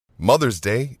Mother's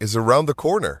Day is around the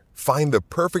corner. Find the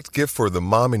perfect gift for the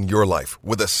mom in your life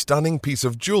with a stunning piece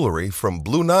of jewelry from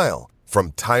Blue Nile.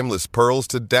 From timeless pearls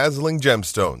to dazzling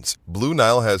gemstones, Blue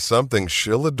Nile has something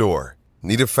she'll adore.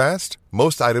 Need it fast?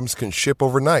 Most items can ship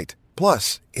overnight.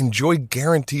 Plus, enjoy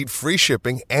guaranteed free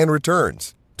shipping and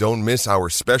returns. Don't miss our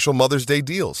special Mother's Day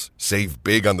deals. Save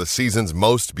big on the season's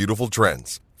most beautiful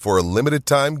trends. For a limited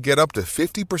time, get up to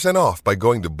 50% off by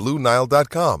going to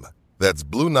BlueNile.com. That's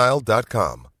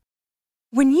BlueNile.com.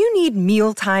 When you need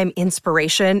mealtime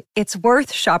inspiration, it's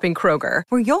worth shopping Kroger,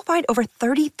 where you'll find over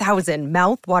 30,000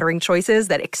 mouth-watering choices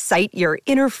that excite your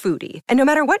inner foodie. And no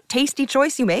matter what tasty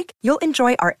choice you make, you'll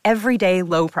enjoy our everyday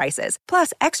low prices,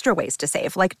 plus extra ways to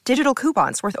save, like digital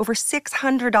coupons worth over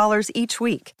 $600 each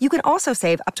week. You can also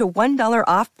save up to $1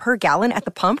 off per gallon at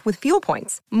the pump with fuel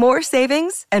points. More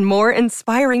savings and more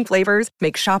inspiring flavors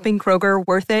make shopping Kroger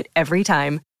worth it every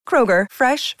time. Kroger,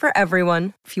 fresh for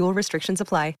everyone. Fuel restrictions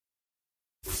apply.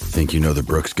 Think you know the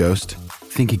Brooks Ghost?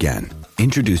 Think again.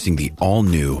 Introducing the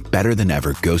all-new,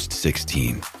 better-than-ever Ghost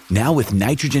 16. Now with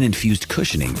nitrogen-infused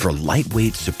cushioning for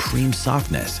lightweight, supreme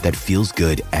softness that feels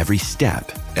good every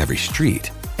step, every street,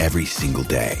 every single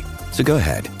day. So go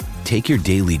ahead, take your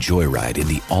daily joyride in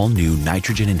the all-new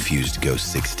nitrogen-infused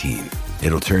Ghost 16.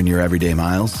 It'll turn your everyday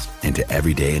miles into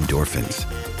everyday endorphins.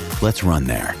 Let's run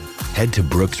there. Head to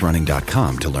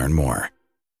brooksrunning.com to learn more.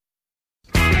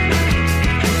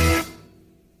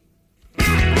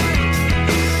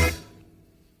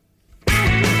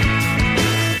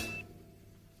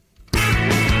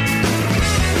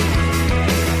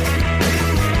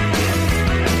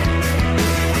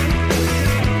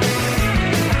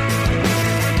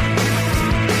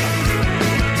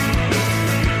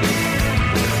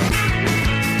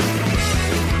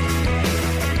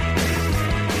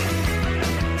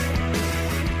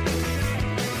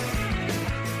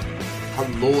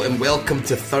 Hello and welcome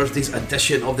to Thursday's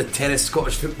edition of the Tennis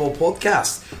Scottish Football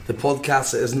Podcast, the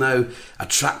podcast that is now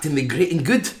attracting the great and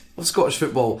good of Scottish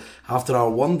football after our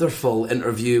wonderful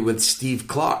interview with Steve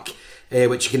Clarke,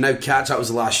 which you can now catch. That was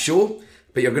the last show,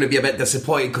 but you're going to be a bit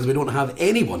disappointed because we don't have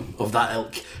anyone of that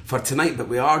ilk for tonight, but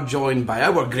we are joined by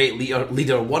our great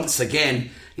leader once again.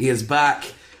 He is back,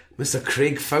 Mr.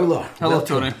 Craig Fowler. Hello,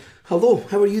 welcome. Tony. Hello,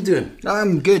 how are you doing?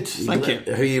 I'm good, thank you.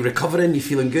 How are you recovering? You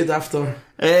feeling good after?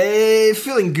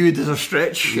 Feeling good is a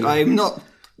stretch. I'm not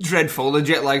dreadful, the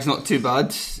jet lag's not too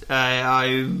bad.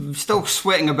 I'm still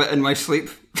sweating a bit in my sleep.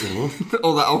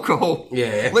 All that alcohol.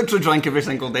 Yeah. Literally drank every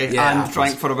single day, Yeah, and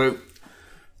drank for about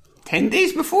 10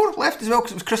 days before left as well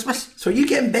because it was Christmas. So are you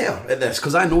getting better at this?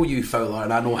 Because I know you, Fowler,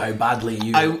 and I know how badly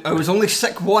you... I was only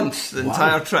sick once the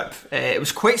entire trip. It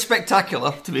was quite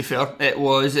spectacular, to be fair. It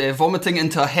was vomiting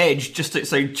into a hedge just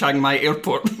outside Chiang Mai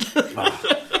Airport.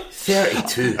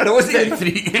 32. And it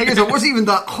wasn't even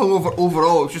that hungover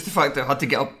overall. It was just the fact that I had to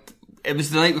get up. It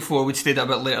was the night before. We'd stayed a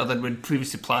bit later than we'd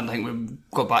previously planned. I think we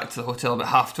got back to the hotel about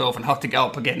 12:30 and had to get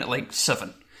up again at like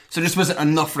 7. So it just wasn't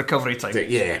enough recovery time.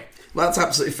 Yeah. Well, that's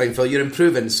absolutely fine, Phil. You're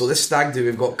improving. So this stag do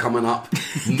we've got coming up,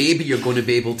 maybe you're going to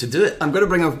be able to do it. I'm going to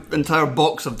bring an entire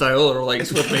box of dialer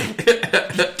lights with me.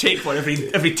 Take one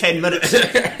every 10 minutes.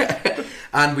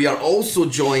 And we are also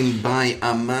joined by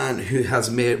a man who has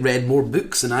read more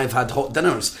books than I've had hot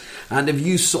dinners. And if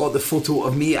you saw the photo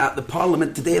of me at the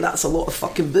Parliament today, that's a lot of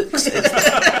fucking books.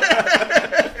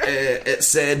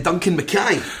 It's Duncan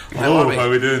Mackay. Hello, how are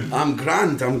we doing? I'm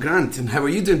grand. And how are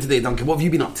you doing today, Duncan? What have you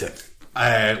been up to?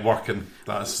 Working.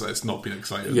 It's not been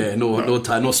exciting. Yeah,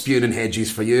 no spewing in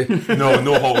hedges for you.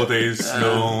 No holidays.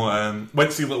 Went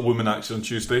to see Little Women actually on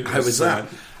Tuesday. How was that?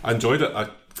 I enjoyed it. I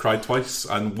cried twice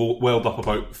and welled up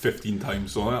about 15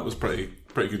 times, so that was pretty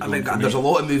good. I think there's a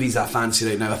lot of movies I fancy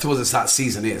right now. I suppose it's that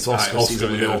season, It's Oscar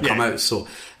season when they all come out, so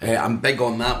I'm big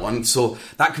on that one. So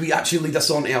that could actually lead us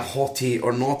on to a hottie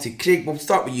or naughty. Craig, we'll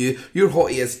start with you. Your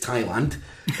hottie is Thailand.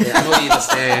 I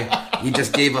know you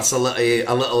just gave us a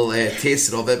little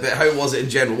taster of it, but how was it in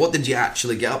general? What did you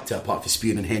actually get up to apart from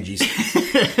spewing in hedges?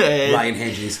 Ryan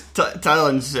Hedges.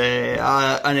 Thailand's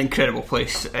an incredible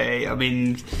place. I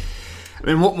mean,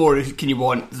 what more can you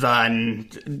want than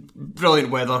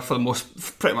brilliant weather for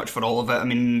pretty much for all of it. I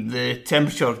mean, the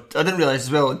temperature, I didn't realise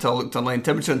as well until I looked online,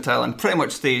 temperature in Thailand pretty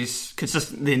much stays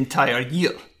consistent the entire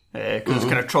year. Because it's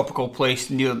kind of tropical place,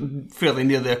 fairly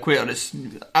near the equator. Its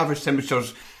average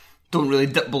temperatures don't really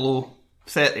dip below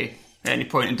 30 at any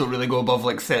point and don't really go above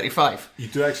like 35. You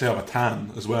do actually have a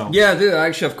tan as well. Yeah, I do. I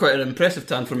actually have quite an impressive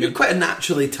tan from you. You're quite a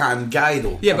naturally tan guy,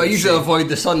 though. Yeah, but I usually avoid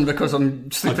the sun because I'm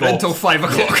sleeping until 5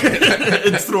 o'clock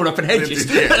and thrown up in hedges.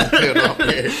 Fair enough,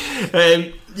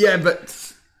 yeah,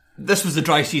 but this was the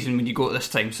dry season when you go at this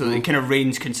time, so it kind of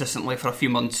rains consistently for a few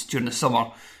months during the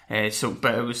summer.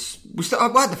 But it was. I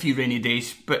had a few rainy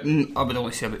days, but I would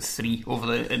only say about 3 over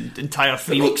the entire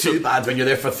 3 Not weeks. too bad when you're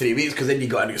there for 3 weeks, because then you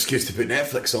got an excuse to put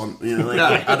Netflix on. You know,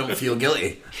 like, I don't feel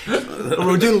guilty. We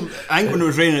were doing. I think when it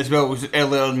was raining as well, it was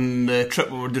earlier in the trip.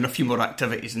 We were doing a few more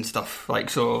activities and stuff. Like,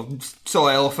 so saw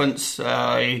elephants.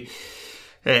 I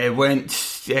went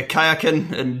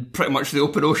kayaking in pretty much the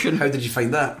open ocean. How did you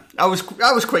find that? I was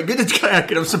quite good at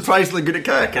kayaking. I was surprisingly good at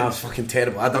kayaking. I was fucking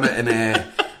terrible. I done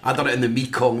it in the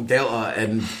Mekong Delta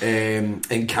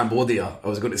in Cambodia. I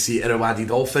was going to see Irrawaddy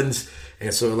dolphins.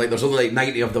 So like, there's only like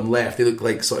 90 of them left. They look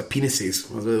like sort of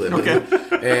penises. I was really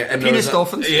Okay. Penis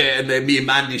dolphins. Yeah, and then me and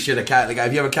Mandy shared a cat. Like,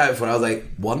 have you ever kayacked before? I was like,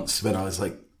 once when I was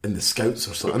like in the Scouts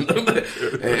or something.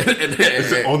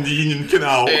 Is it on the Union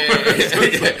Canal?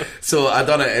 So I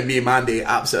done it, and me and Mandy,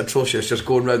 absolutely atrocious, just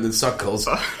going round in circles,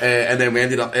 and then we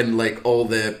ended up in like all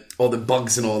the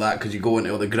bugs and all that, because you go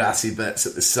into all the grassy bits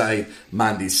at the side.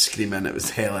 Mandy's screaming, it was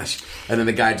hellish, and then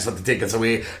the guy just had to take us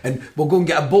away, and we'll go and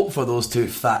get a boat for those 2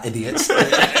 fat idiots.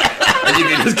 And you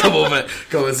can just come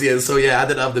and see it. So yeah, I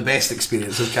didn't have the best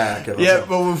experience with kayaking. Yeah,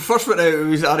 well, when we first went out, it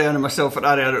was Ariane and myself, and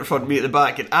Ariane at front, me at the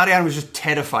back, and Ariane was just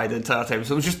terrified the entire time.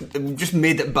 So it just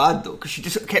made it bad though, because she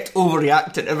just kept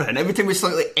overreacting to everything. Every time we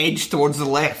slightly edged towards the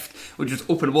left, which was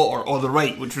open water, or the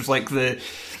right, which was like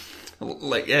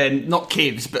not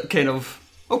caves, but kind of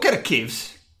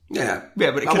caves. Yeah,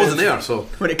 but it I wasn't there, so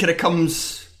when it kind of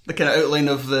comes, the kind of outline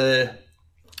of the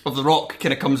rock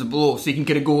kind of comes below, so you can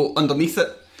kind of go underneath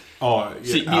it. Oh,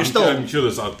 yeah. So I'm sure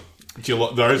there's a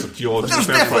there is a geologist.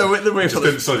 There's definitely a way for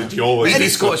just didn't geology. any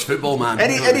Scottish football man.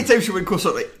 Anytime she went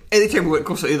closer, anytime we went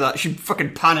closer to that, she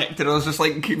fucking panicked, and I was just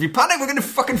like, if you panic, we're going to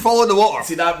fucking fall in the water.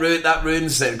 See, that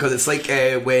ruins it, because it's like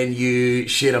when you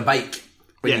share a bike.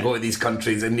 When you go to these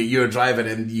countries and you're driving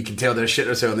and you can tell they're shit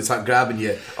themselves and they start grabbing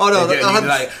you. Oh no,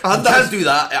 I can't do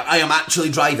that. I am actually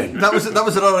driving. That was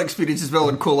another experience as well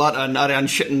in Koh Lanta, and Ariane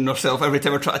shitting herself every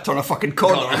time I try to turn a fucking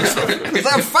corner.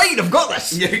 I'm fine, I've got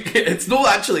this. Yeah, it's not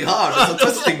actually hard. It's a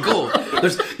twist and go.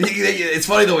 It's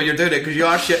funny though when you're doing it, because you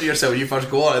are shitting yourself when you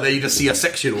first go on, and then you just see a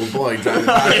 6-year-old boy driving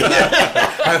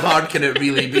back. How hard can it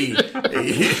really be?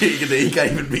 He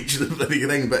can't even reach the bloody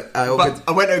thing. But I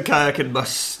went out kayaking,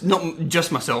 not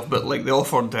just myself, but like they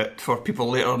offered it for people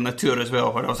later on the tour as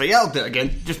well, and I was like, yeah, I'll do it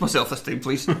again, just myself this time,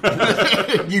 please.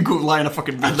 You go lie on a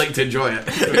fucking beach. I'd like to enjoy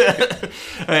it.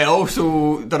 I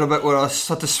also did a bit where I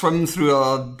had to swim through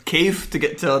a cave to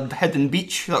get to a hidden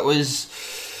beach. That was,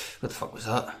 what the fuck was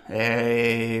that?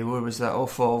 Where was that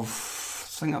off of?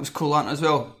 I think that was Koh Lanta as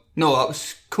well. No, that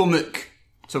was Koh Mook.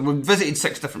 So we visited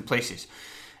 6 different places.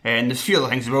 And there's a few other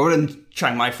things. We were in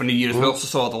Chiang Mai for New Year as well, so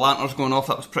saw the lanterns going off.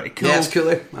 That was pretty cool. Yeah, it's cool.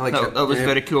 I like it. That was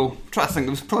very cool. I'm trying to think,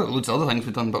 there was probably loads of other things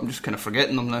we've done, but I'm just kind of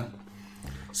forgetting them now.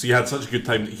 So you had such a good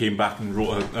time that you came back and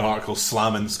wrote an article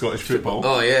slamming Scottish football.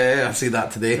 Oh yeah, I see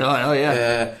that today. Oh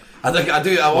yeah. I think I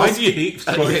do. Why do you hate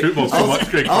Scottish football so much,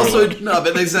 Craig? Also, no,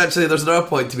 but there's another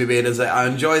point to be made, is that I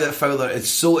enjoy that Fowler is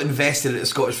so invested in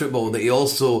Scottish football that he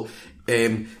also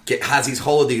has his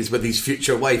holidays with his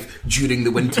future wife during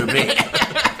the winter break.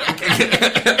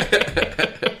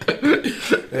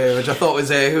 Which I thought was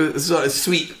sort of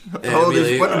sweet.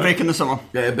 Really. Winter break in the summer.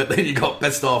 Yeah, but then you got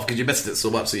pissed off because you missed it so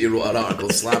much that you wrote an article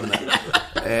slamming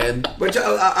it. Which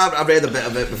I read a bit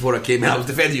of it before I came in. I was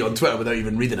defending you on Twitter without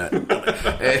even reading it.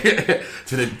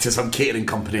 To some catering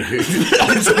company who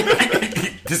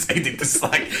decided to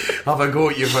have a go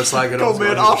at you for slagging off. Call me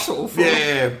an arsehole.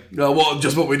 Yeah. No,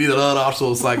 what we need, another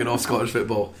arsehole slagging off Scottish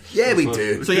football. Yeah, we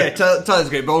do. So yeah, Thailand's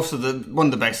great, but also one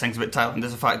of the best things about Thailand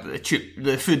is the fact that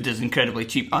the food is incredibly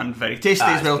cheap and very tasty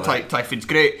as well. Thai food's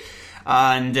great,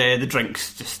 and the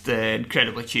drinks just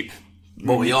incredibly cheap.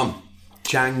 What were you on?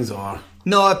 Chang's or?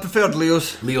 No, I preferred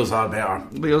Leo's. Leo's are better.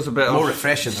 Leo's are better. More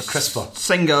refreshing, they're crisper.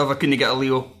 Singa, if I couldn't get a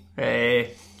Leo.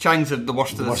 Chang's the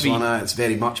worst of the 3. It's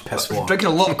very much piss water. Drinking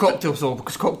a lot of cocktails though,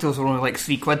 because cocktails are only like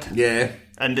 £3. Yeah.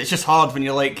 And it's just hard when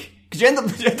you're like, because you end up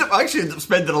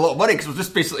spending a lot of money, because we're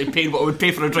just basically paying what I would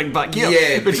pay for a drink back here.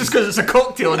 Yeah, but it's just because it's a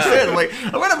cocktail instead. I'm like,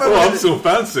 I'm so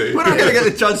fancy. When am I going to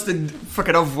get the chance to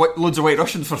fucking have loads of White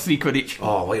Russians for £3 each?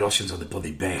 Oh, White Russians are the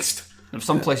bloody best.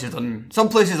 Some places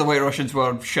the White Russians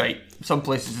were shite. Some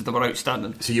places they were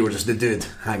outstanding. So you were just the dude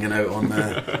hanging out on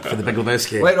for the Big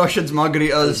Lebowski. White Russians,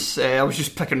 margaritas. I was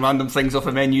just picking random things off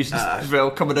of menus as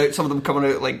well. Coming out, some of them coming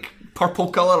out like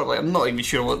purple colour. Like, I'm not even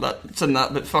sure what that's in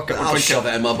that, but fuck it. I'll shove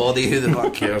it in my body. Who the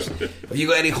fuck cares? Have you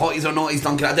got any hotties or naughties,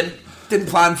 Duncan? I didn't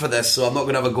plan for this, so I'm not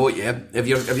going to have a go at you. If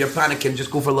you're panicking,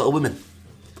 just go for Little Women.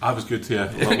 I was good,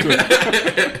 yeah. Well, good.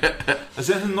 Has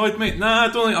anything annoyed me? Nah,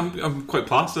 I don't think I'm quite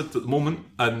placid at the moment,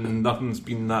 and nothing's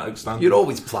been that outstanding. You're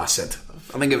always placid.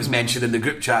 I think it was mentioned in the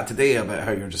group chat today about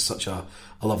how you're just such a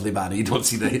lovely man. You don't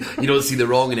see the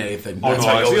wrong in anything. Oh no,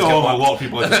 I see a lot of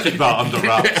people. I just keep that under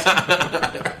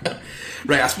wraps.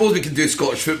 Right, I suppose we can do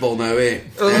Scottish football now, eh?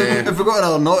 If we've got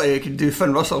another naughty, you can do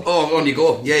Finn Russell. Oh, on you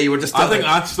go. Yeah, you were just. I don't think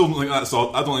that's a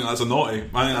naughty.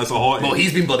 I think that's a hottie. Well,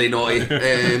 he's been bloody naughty.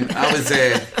 I was.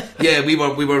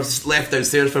 We were left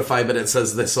downstairs for 5 minutes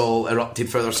as this all erupted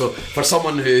further. So for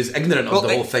someone who's ignorant of the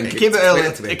whole thing, it came out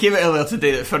earlier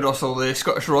today that Finn Russell, the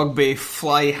Scottish rugby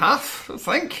fly half, I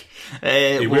think.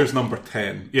 He wears number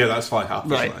 10. Yeah, that's fly half.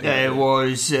 Right,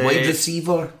 was wide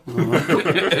receiver.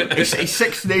 He's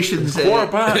Six Nations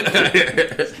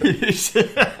quarterback. He's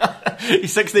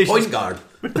Six Nations point guard.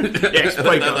 Yes,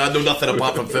 point guard. I know nothing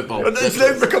apart from football. It's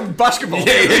now become basketball.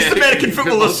 It's American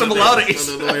football. There's similarities.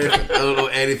 I don't know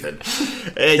anything.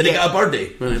 Did he get a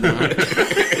birdie?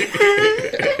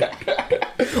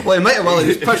 Well, he might have well.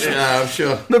 He's pushed. Yeah, I'm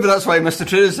sure. Maybe that's why he missed the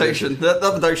training section. That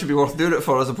would actually be worth doing it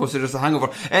for, as opposed to just a hangover.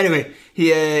 Anyway,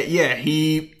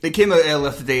 it came out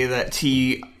earlier today that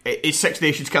his Six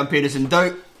Nations campaign is in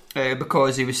doubt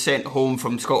because he was sent home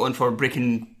from Scotland for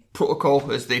breaking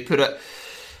protocol, as they put it.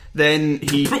 Then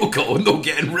he protocol, no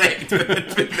getting wrecked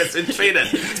with missing training.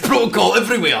 It's protocol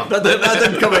everywhere. That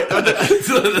didn't come out.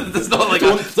 It's not like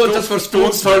not just for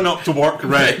sports. Don't turn up to work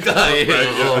wrecked.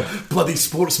 Bloody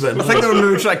sportsman. I think they were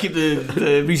maybe trying to keep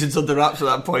the reasons under wraps at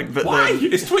that point. But why?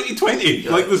 It's 2020.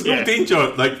 Like, there's no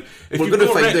danger. Like,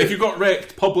 if you got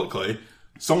wrecked publicly,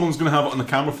 someone's going to have it on the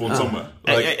camera phone somewhere.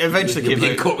 Like, it eventually came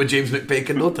out. In court with James McPake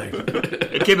in no time.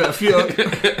 It came out a few.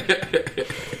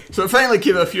 So it finally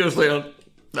came out a few years later.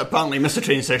 Apparently he missed a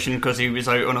training session because he was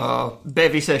out on a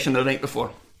bevy session the night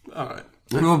before. Alright.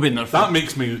 We've all been there. That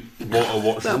makes me want to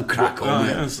watch them crack on.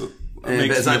 Makes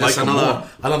is that just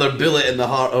another bullet in the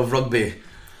heart of rugby?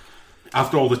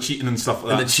 After all the cheating and stuff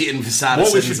like that. And the cheating for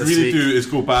Saracens. What we should really do is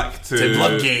go back to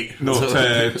Bloodgate. No,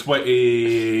 to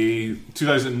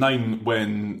 2009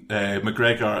 when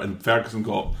McGregor and Ferguson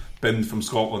got binned from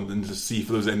Scotland, and just see if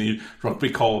there was any rugby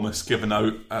columnists given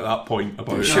out at that point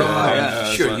about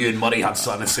sure you and Murray had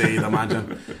something to say, I'd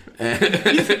imagine.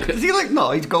 Is he like,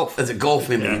 no, he's golf. Is it golf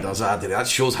maybe he does? That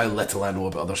shows how little I know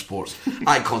about other sports.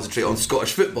 I concentrate on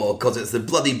Scottish football because it's the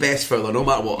bloody best further, no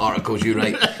matter what articles you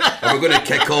write. And we're going to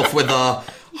kick off with a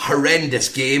horrendous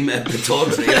game at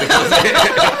Pittodrie.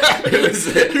 It was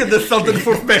the third and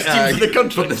fourth best teams in the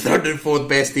country. The third and fourth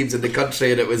best teams in the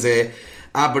country, and it was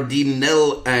Aberdeen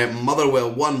 0,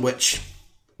 Motherwell 1, which,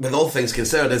 with all things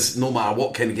considered, is no matter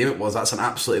what kind of game it was, that's an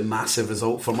absolutely massive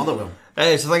result for Motherwell.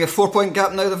 It's like a 4-point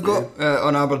gap now they've got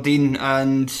on Aberdeen,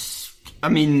 and I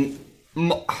mean,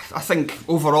 I think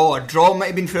overall a draw might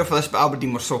have been fair for this, but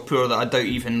Aberdeen were so poor that I doubt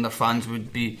even their fans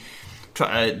would be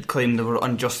trying to claim they were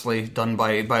unjustly done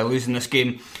by losing this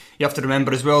game. You have to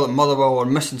remember as well that Motherwell were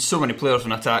missing so many players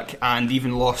in attack and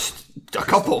even lost a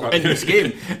couple in this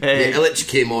game. Illich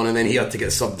came on and then he had to get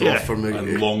subbed off for Moody.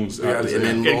 And Long's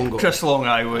Chris Long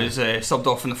was subbed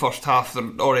off in the first half. They're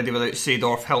already without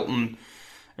Seedorf, Hilton,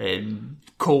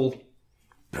 Cole.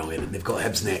 Brilliant, they've got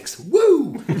Hibs next.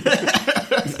 Woo!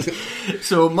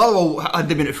 So Motherwell, had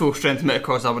they been at full strength, might have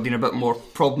caused Aberdeen a bit more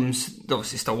problems. They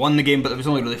obviously still won the game, but there was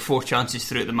only really 4 chances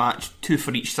throughout the match, 2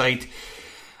 for each side.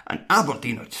 And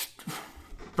Aberdeen are just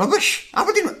rubbish.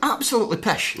 Aberdeen were absolutely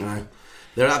pish.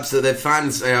 They're absolutely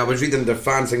fans. I was reading their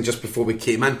fan thing just before we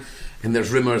came in, and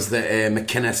there's rumours that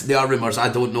McInnes. They are rumours. I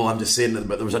don't know. I'm just saying that,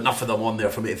 but there was enough of them on there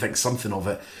for me to think something of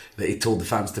it. That he told the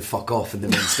fans to fuck off in the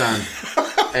main stand.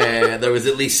 There was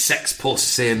at least 6 posts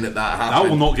saying that happened. That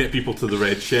will not get people to the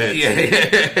red shed.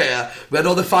 Yeah. We had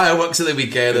all the fireworks at the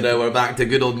weekend, and now we're back to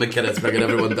good old McInnes bringing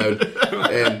everyone down.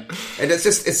 And it's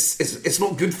just it's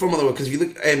not good for Motherwell, because if you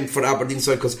look for Aberdeen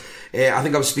side, because I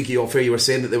think I was speaking off air, you were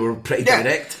saying that they were pretty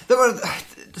direct. They were,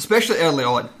 especially early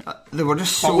on. They were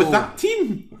just so. But with that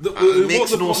team, it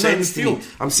makes no sense to me.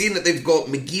 I'm seeing that they've got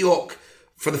McGeoch.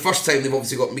 For the first time, they've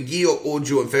obviously got McGeoch,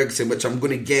 Ojo and Ferguson, which I'm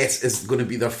going to guess is going to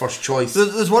be their first choice.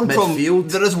 There's one midfield. problem.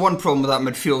 There is one problem with that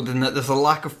midfield, in that there's a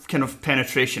lack of kind of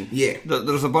penetration. Yeah.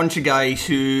 There's a bunch of guys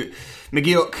who...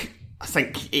 McGeoch, I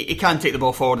think, he can take the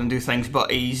ball forward and do things, but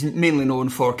he's mainly known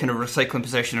for kind of recycling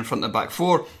possession in front of the back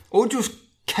four. Ojo's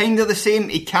kind of the same.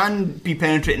 He can be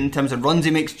penetrating in terms of runs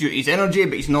he makes due to his energy,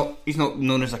 but he's not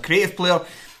known as a creative player.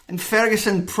 And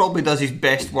Ferguson probably does his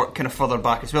best work kind of further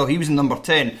back as well. He was in number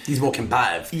 10. He's more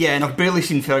combative. Yeah, and I've barely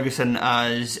seen Ferguson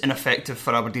as ineffective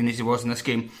for Aberdeen as he was in this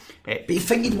game. But you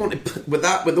think you'd want to with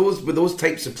those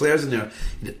types of players in there,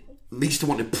 least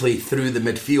want to play through the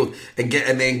midfield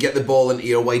and then get the ball into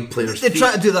your wide players' They feet.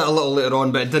 tried to do that a little later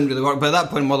on, but it didn't really work. But at that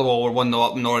point, Motherwell were 1-0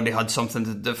 up and already had something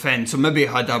to defend. So maybe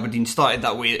had Aberdeen started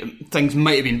that way, things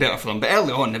might have been better for them. But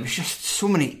early on, there was just so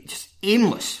many, just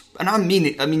aimless. And I mean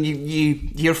it. I mean, you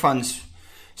hear fans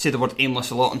say the word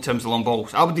aimless a lot in terms of long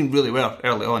balls. Aberdeen really were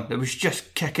early on. It was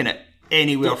just kicking it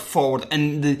anywhere forward.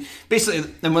 And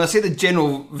basically, and when I say the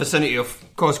general vicinity of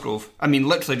Cosgrove, I mean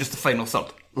literally just the final third.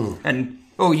 And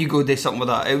you go do something with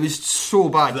that. It was so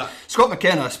bad. Scott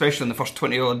McKenna, especially in the first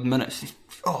 20 odd minutes, his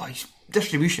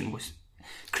distribution was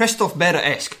Christoph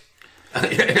Berra-esque.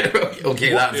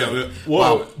 Okay, that's it.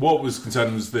 What was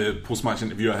concerning was the post-match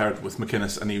interview I heard with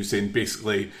McInnes, and he was saying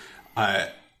basically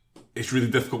it's really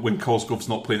difficult when Cosgrove's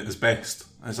not playing at his best.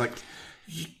 I was like,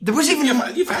 there was even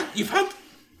you've had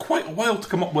quite a while to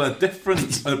come up with a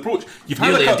different approach. You've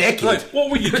had nearly a decade. Like, what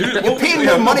were you doing? You're paying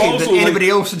more money than anybody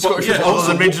else in Scottish football other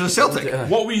than Rangers and Celtic.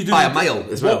 What were you doing by a mile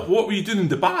as well? What were you doing in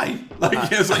Dubai?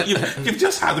 Like, it's like you've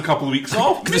just had a couple of weeks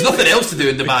off. There's nothing else to do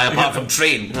in Dubai apart from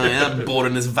train. That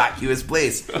boring, this vacuous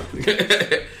place. But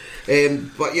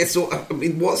yeah, so I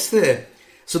mean,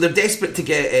 so they're desperate to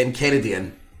get Kennedy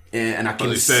in. And I can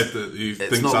he said that he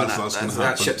thinks that's going to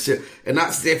happen. Ship's here. And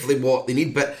that's definitely what they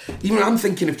need. But even I'm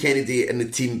thinking of Kennedy and the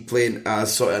team playing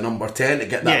as sort of number 10 to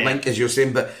get that link, as you're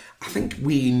saying. But I think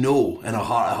we know in our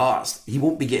heart of hearts he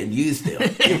won't be getting used there.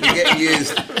 He'll be getting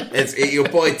used. He'll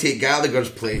probably take Gallagher's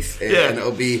place, and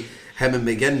it'll be him and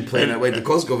McGinn playing out wide with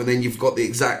Cosgrove, and then you've got the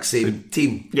exact same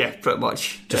team. Yeah, pretty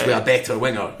much. Just with a better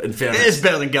winger, in fairness. It is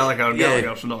better than Gallagher.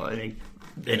 Gallagher's not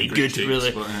any good,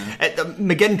 really.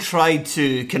 McGinn tried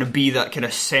to kind of be that kind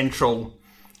of central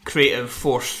creative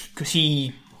force because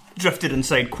he drifted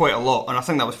inside quite a lot, and I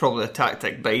think that was probably a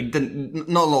tactic, but he didn't.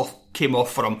 Not a lot came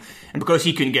off for him, and because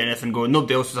he couldn't get anything going,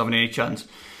 nobody else was having any chance.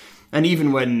 And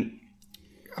even when,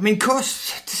 I mean, to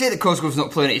say that Cosgrove's not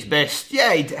playing at his best, he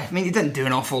didn't do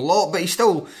an awful lot, but he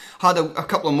still had a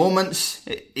couple of moments.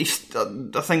 I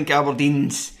think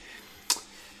Aberdeen's.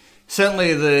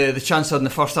 Certainly the chance had in the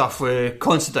first half with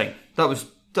Considine, that was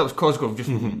Cosgrove just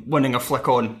winning a flick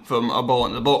on from a ball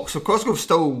into the box. So Cosgrove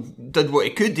still did what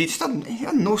he could. He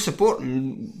had no support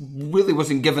and really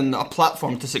wasn't given a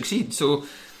platform to succeed. So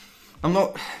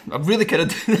that's really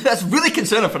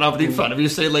concerning for an Aberdeen fan if you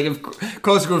say like if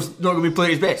Cosgrove's not going to be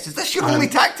playing his best. Is this your only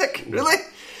tactic, really?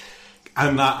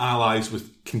 And that allies with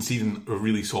conceding a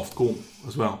really soft goal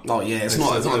as well. Oh yeah, it's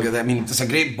not good. I mean, it's a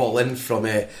great ball in from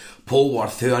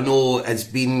Polworth, who I know has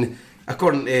been,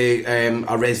 according to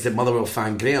a resident Motherwell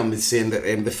fan, Graham, is saying that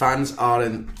the fans are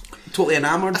totally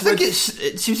enamoured. I think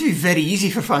it seems to be very easy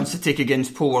for fans to take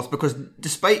against Polworth because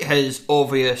despite his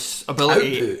obvious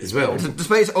ability output as well,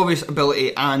 despite his obvious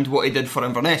ability and what he did for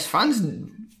Inverness, fans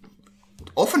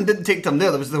often didn't take to him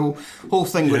there. There was the whole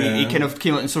thing when he kind of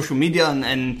came out on social media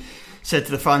and said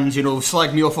to the fans,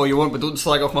 slag me off all you want, but don't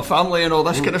slag off my family and all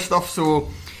this kind of stuff. So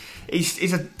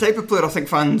he's a type of player I think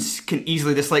fans can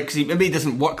easily dislike because maybe he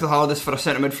doesn't work the hardest for a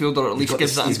centre midfielder, or at least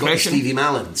gives that impression. He's got the Stevie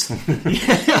Mallons.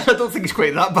 Yeah, I don't think he's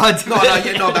quite that bad. No,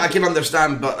 but I can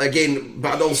understand. But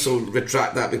I'd also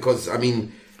retract that because I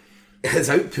mean his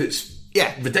output's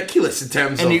ridiculous in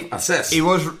terms of assists. He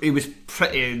was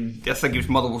pretty. I think he was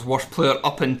Motherwell's worst player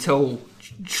up until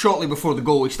shortly before the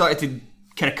goal. He started to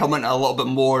kind of come into a little bit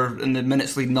more in the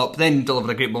minutes leading up, then delivered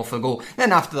a great ball for the goal.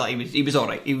 Then after that he was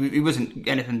alright. He wasn't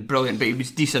anything brilliant, but he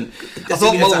was decent. I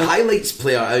thought as a highlights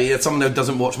player, I mean, it's someone who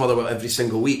doesn't watch Motherwell every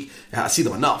single week. I see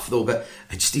them enough though, but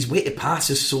just his way to pass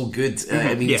is so good.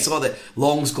 I mean, you saw the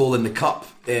Long's goal in the cup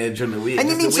during the week, and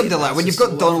you need somebody like when you've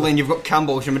got Donnelly and you've got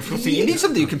Campbell as your midfield. You need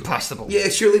somebody who can pass the ball. Yeah,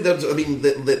 surely there's. I mean,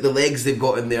 the legs they've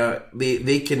got in there,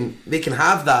 they can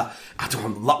have that. I don't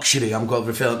want luxury. I'm going to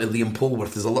refer to Liam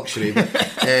Polworth as a luxury, but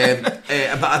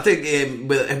I think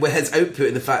with his output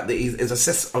and the fact that his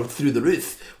assists are through the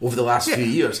roof over the last few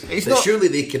years, surely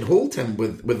they can hold him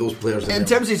with those players. In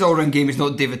terms of his all-round game, he's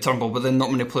not David Turnbull, but then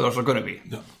not many players are going to be.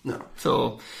 No.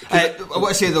 So I want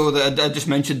to say though that I just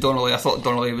mentioned Donnelly. I thought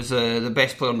Donnelly was the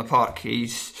best player in the park. He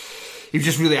was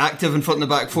just really active in front and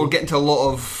the back four, getting to a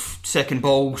lot of second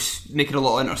balls, making a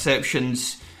lot of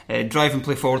interceptions, driving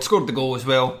play forward, scored the goal as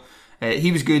well.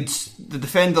 He was good. The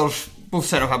defenders, both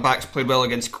centre-half backs, played well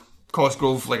against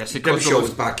Cosgrove. Like I said, Grimshaw was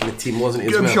back in the team, wasn't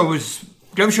he?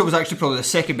 Grimshaw was actually probably the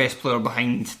second best player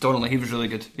behind Donnelly. He was really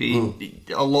good.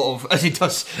 A lot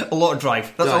of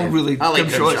drive. That's all really. I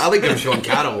like Grimshaw and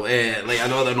Carroll. I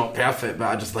know they're not perfect, but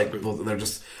I just like they're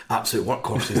just absolute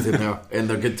workhorses in there, and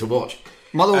they're good to watch.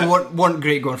 Motherwell weren't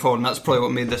great going forward, and that's probably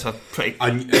what made this a pretty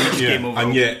game overall.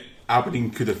 And yet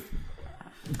Aberdeen could have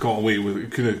got away with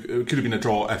it. Could have been a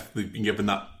draw if they'd been given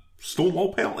that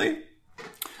Stonewall penalty.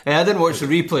 I didn't watch the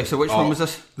replay, so which one was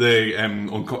this? The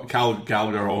on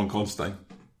Gallagher on Constantine.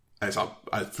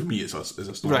 For me, it's a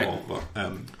stone wall, but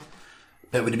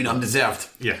it would have been undeserved.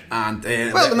 Yeah. And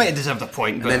they might have deserved a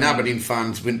point. And then Aberdeen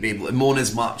fans wouldn't be able to moan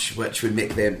as much, which would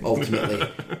make them ultimately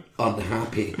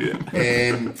unhappy.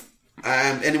 Yeah.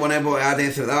 Anyone able to add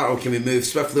anything to that, or can we move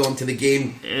swiftly on to the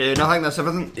game? No, I think that's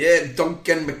everything. Yeah,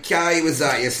 Duncan Mackay was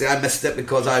that yesterday. I missed it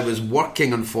because I was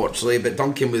working, unfortunately, but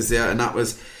Duncan was there, and that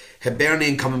was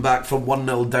Hibernian coming back from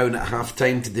 1-0 down at half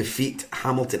time to defeat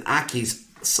Hamilton Accies.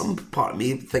 Some part of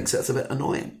me thinks it's a bit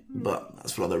annoying, but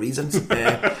that's for other reasons.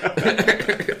 Duncan,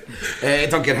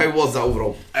 how was that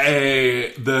overall?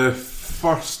 The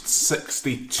first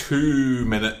 62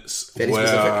 minutes Very were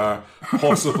specific.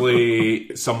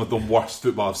 possibly some of the worst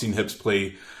football I've seen Hibs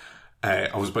play.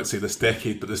 I was about to say this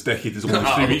decade, but this decade is only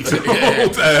 3 weeks old.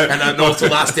 And not the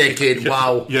last decade,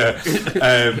 wow. Yeah.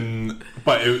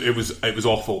 But it was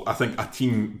awful. I think a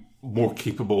team more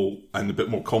capable and a bit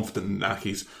more confident than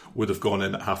Accies would have gone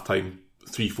in at half time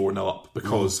 3-4-0 up,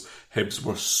 because Hibs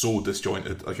were so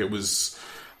disjointed. Like, it was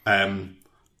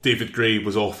David Gray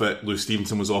was off it, Lou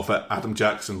Stevenson was off it, Adam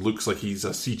Jackson looks like he's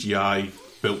a CGI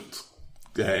built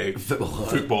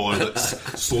footballer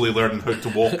that's slowly learning how to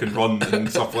walk and run and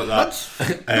stuff like that.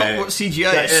 Not what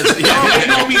CGI is. You know what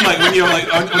I mean? Like when you're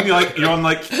on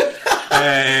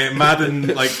Madden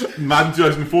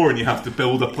 2004 and you have to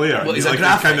build a player. Well, he's like a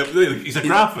graphic. He's a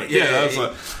graphic. Yeah, that's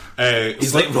like.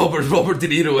 He's like Robert De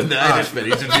Niro in The Irishman.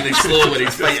 He's just really slow when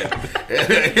he's fighting.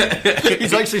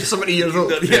 He's actually 70 years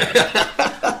old.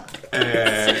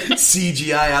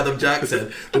 CGI Adam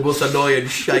Jackson, the most annoying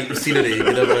shite scenery you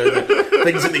could ever.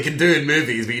 Things that they can do in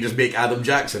movies, but you just make Adam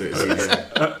Jackson out of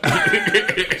CGI.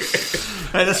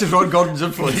 This is Ron Gordon's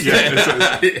influence.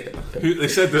 They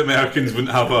said that Americans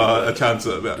wouldn't have a chance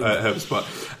at Hibs, but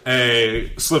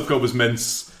Slivka was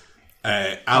mince.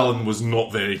 Allen was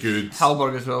not very good.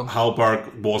 Hallberg as well.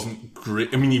 Hallberg wasn't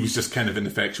great. I mean, he was just kind of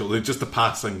ineffectual. Just the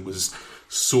passing was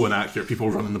so inaccurate. People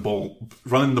running the ball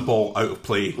out of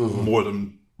play more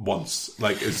than once.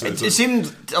 Like it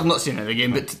seemed. I've not seen it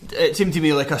again, but it seemed to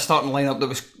me like a starting lineup that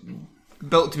was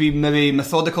built to be maybe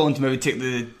methodical and to maybe take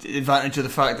the advantage of the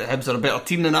fact that Hibs are a better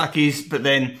team than Accies, but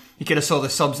then you kind of saw the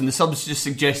subs, and the subs just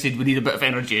suggested we need a bit of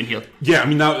energy in here. Yeah, I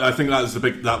mean, I think that was the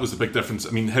big difference.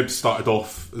 I mean, Hibs started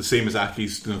off the same as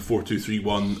Accies,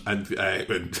 4-2-3-1, and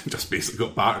just basically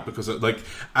got battered because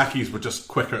Accies were just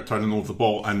quicker at turning over the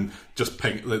ball and just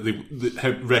they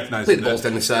recognised the balls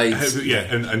down the sides.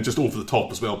 And just over the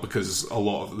top as well, because a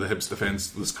lot of the Hibs defence,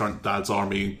 this current Dad's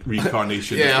Army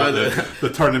reincarnation,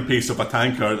 the turning pace of a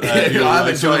tanker. They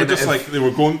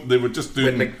were just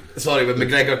doing. When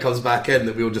McGregor comes back in,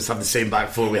 that we'll just have the same back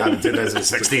four we had in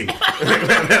 2016. But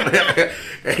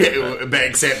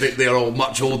except that they're all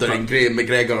much older, and Gray and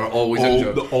McGregor are always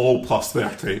injured. All plus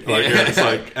 30. It's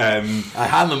like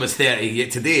Hanlon was 30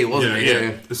 yet today, wasn't he?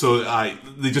 Yeah. So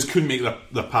they just couldn't make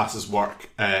their passes work,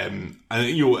 and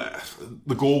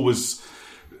the goal was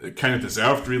kind of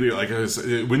deserved, really.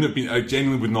 It wouldn't have been. I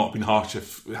genuinely would not have been harsh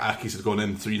if Accies had gone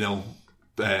in 3-0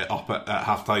 up at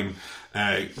half time.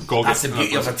 That's the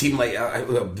beauty of a team like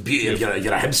the beauty of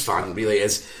you're a Hibs fan, really,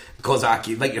 is because like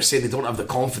you're saying, they don't have the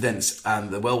confidence and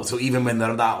the will. So even when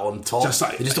they're that on top,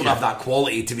 they just don't have that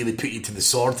quality to really put you to the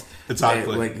sword.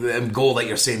 Exactly. Goal, like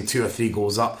you're saying, 2 or 3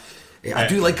 goals up. I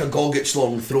do like a Gogic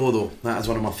long throw though. That is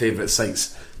one of my favourite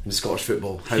sights in Scottish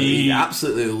football. How he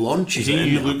absolutely launches it in.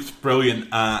 He looked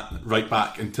brilliant at right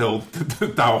back until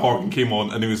Darryl Horgan came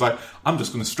on, and he was like, "I'm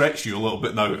just going to stretch you a little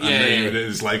bit now," and then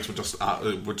his legs were just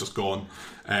gone.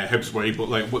 Hibs were able,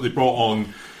 what they brought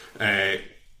on,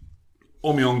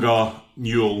 Omionga,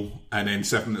 Newell, and then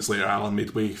 7 minutes later Allen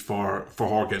made way for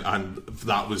Horgan, and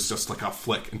that was just like a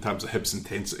flick in terms of Hibs'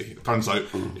 intensity. It turns out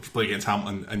if you play against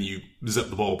Hamilton and you zip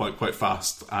the ball about quite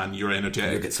fast and you're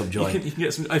energetic, you get some joy. You can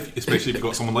get some, especially if you've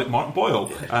got someone like Martin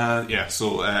Boyle.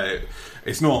 So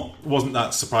it wasn't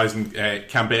that surprising.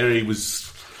 Canberra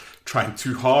was trying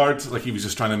too hard, like he was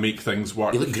just trying to make things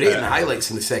work. He looked great in the highlights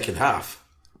in the second half.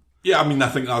 Yeah, I mean, I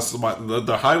think that's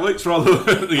the highlights rather.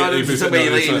 He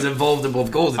was involved in both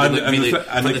goals. For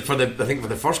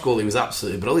the first goal, he was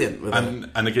absolutely brilliant.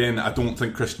 And again, I don't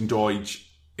think Christian George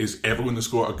is ever going to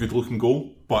score a good-looking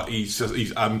goal, but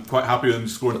I'm quite happy with him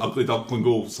scoring ugly duckling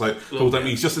goals.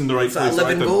 He's just in the right place.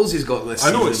 11 goals he's got this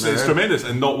season. I know, it's tremendous,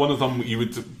 and not one of them you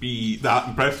would be that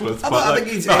impressed with. I think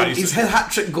his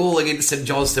hat-trick goal against St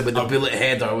Johnstone with the bullet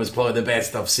header was probably the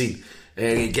best I've seen.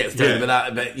 He gets down with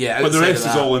that, but yeah. But the rest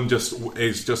is all in just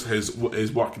his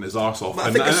working his arse off.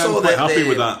 I think I saw I'm quite happy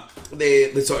with that.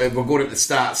 The sort of, we're going into the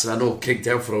stats, and I know Craig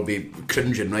Telfer will be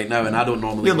cringing right now, and I don't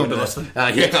normally. You'll not be listening.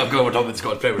 I've got on with the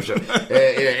Scottish Premiership.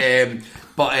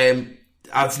 But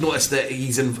I've noticed that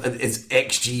he's in his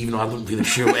XG, even though I don't really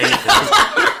sure anything,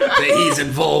 that he's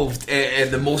involved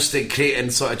in the most in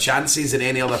creating sort of chances than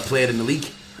any other player in the league.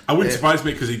 I wouldn't surprise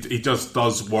me because he just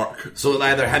does work. So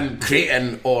either him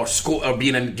creating or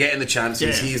being and getting the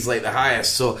chances, he's like the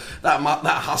highest. So that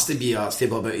has to be a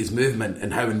statement about his movement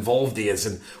and how involved he is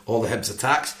in all the Hibs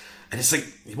attacks. And it's like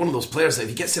he's one of those players that if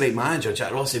he gets the right manager,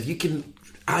 Jack Ross, if you can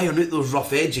iron out those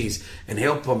rough edges and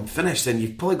help him finish, then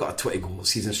you've probably got a 20-goal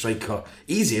season striker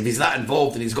easy. If he's that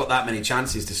involved and he's got that many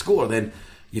chances to score, then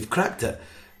you've cracked it.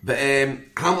 But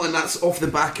Hamilton, that's off the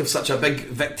back of such a big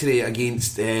victory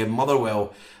against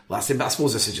Motherwell last time. But I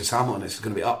suppose this is just Hamilton, it's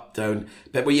going to be up, down.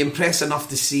 But were you impressed enough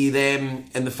to see them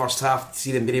in the first half, to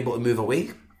see them being able to move away?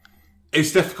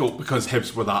 It's difficult because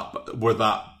Hibs were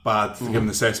that bad to give an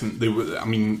assessment. They were. I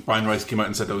mean, Brian Rice came out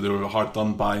and said they were hard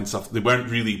done by and stuff. They weren't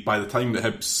really. By the time that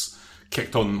Hibs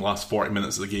kicked on the last 40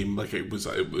 minutes of the game, like it was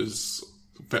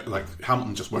like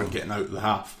Hamilton just weren't getting out of the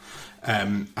half.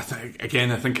 I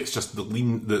think it's just the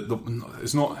lean.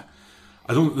 It's not.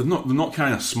 They're not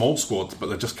carrying a small squad, but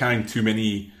they're just carrying too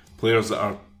many players that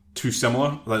are too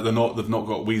similar. Like they've not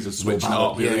got ways of switching it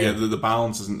up. Yeah, the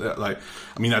balance isn't there. Like,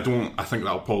 I mean, I think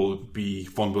that'll probably be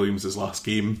Vaughan Williams' last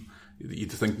game.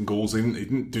 You'd think in goals, he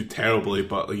didn't do terribly,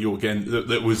 but again,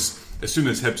 it was as soon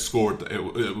as Hibs scored,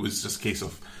 it was just a case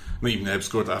of not even Hibs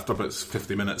scored after about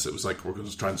 50 minutes. It was like we're going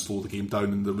to try and slow the game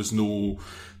down, and there was no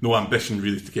ambition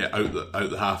really to get out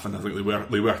the half. And I think they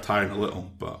were tiring a little.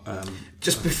 But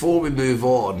just before we move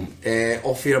on,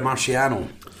 Ofira Marciano.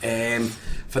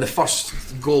 For the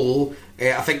first goal,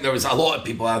 I think there was a lot of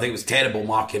people. I think it was terrible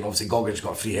marking. Obviously, Gogic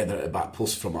got a free header at the back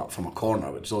post from a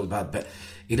corner, which is always bad. But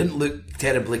he didn't look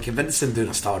terribly convincing doing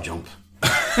a star jump,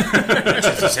 which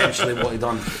is essentially what he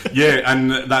done. Yeah, and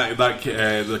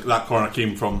that corner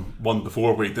came from one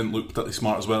before where he didn't look particularly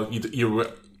smart as well.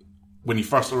 When he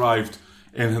first arrived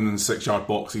in the 6-yard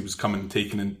box, he was coming,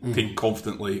 taking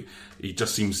confidently. He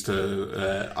just seems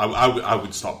to. I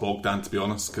would start Bogdan, to be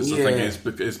honest, because the thing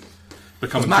is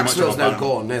becoming Maxwell's too much now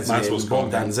gone, isn't he?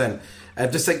 Bogdan's in. I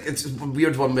just think it's a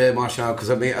weird one with Martial,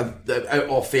 because I mean, out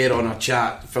off air on a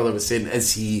chat, Philip was saying,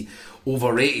 is he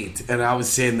overrated? And I was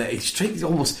saying that he strikes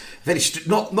almost very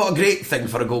not a great thing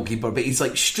for a goalkeeper, but he's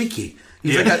like streaky.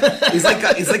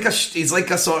 He's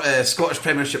like a sort of Scottish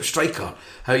Premiership striker.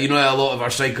 How a lot of our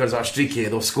strikers are streaky.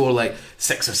 They'll score like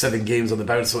 6 or 7 games on the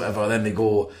bounce or whatever, and then they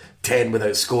go 10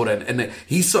 without scoring. And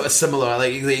he's sort of similar.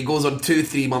 Like he goes on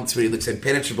 2-3 months where he looks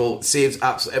impenetrable, saves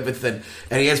absolutely everything,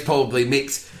 and he probably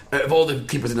makes, out of all the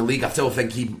keepers in the league, I still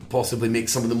think he possibly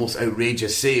makes some of the most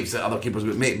outrageous saves that other keepers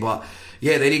would make. But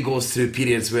yeah, then he goes through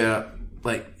periods where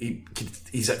like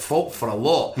he's at fault for a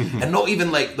lot, and not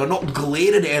even like they're not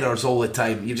glaring errors all the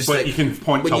time. You just but you can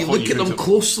point when you look at them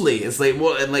closely. It's like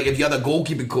what, and like if you had a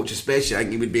goalkeeping coach, especially, I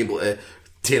think you would be able to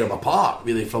tear him apart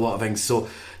really for a lot of things. So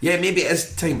yeah, maybe it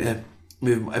is time to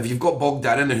move. If you've got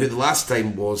Bogdan in, who the last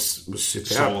time was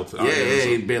superb, solid.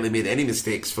 He barely made any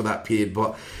mistakes for that period.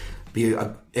 But be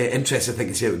interesting thing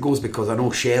to see how it goes, because I know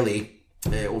Shelley,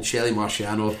 old Shelley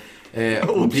Marciano.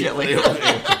 Obviously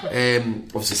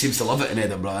seems to love it in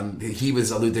Edinburgh, and he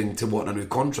was alluding to wanting a new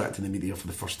contract in the media for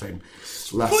the first time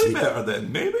last week. Better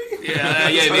then, maybe.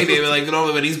 Maybe. Like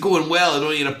normally when he's going well, I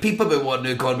don't hear a peep about wanting a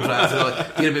new contract.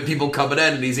 I hear about people coming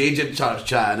in and his agent starts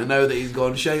chatting, and now that he's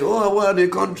gone shite, I want a new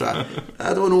contract.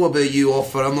 I don't know about you,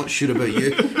 Offer. I'm not sure about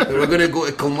you. But we're going to go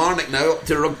to Kilmarnock now, up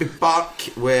to Rugby Park,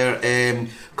 where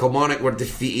Kilmarnock were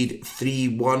defeated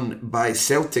 3-1 by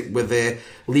Celtic, with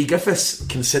Lee Griffiths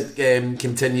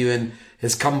continuing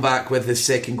his comeback with his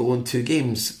second goal in 2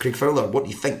 games. Craig Fowler, what do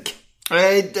you think?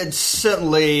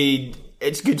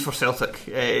 It's good for Celtic.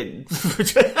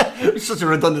 It's such a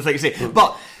redundant thing to say,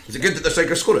 but is it good that the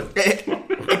striker's scoring?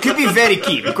 It could be very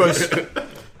key, because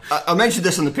I mentioned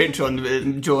this on the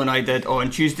Patreon, Joe and I did on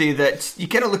Tuesday, that you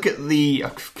kind of look at the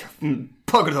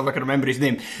buggered if I can remember his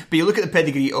name, but you look at the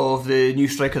pedigree of the new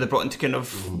striker they brought in to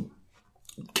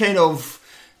kind of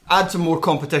add some more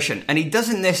competition, and he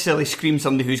doesn't necessarily scream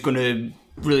somebody who's going to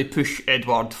really push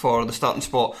Edouard for the starting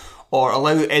spot, or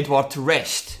allow Edouard to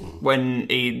rest when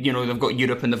they've got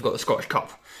Europe and they've got the Scottish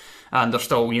Cup, and they're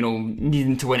still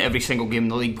needing to win every single game in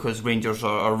the league because Rangers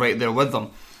are right there with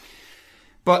them.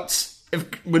 But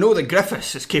if we know that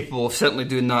Griffiths is capable of certainly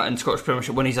doing that in Scottish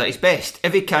Premiership when he's at his best,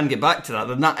 if he can get back to that,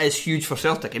 then that is huge for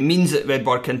Celtic. It means that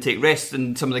Edouard can take rest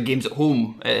in some of the games at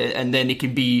home, and then he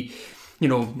can be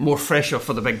more fresher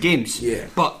for the big games. Yeah.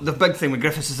 But the big thing with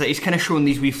Griffiths is that he's kind of shown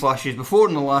these wee flashes before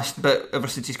in the last bit, ever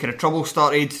since his kind of trouble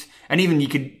started, and even you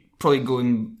could probably go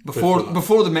in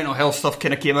before the mental health stuff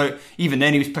kind of came out. Even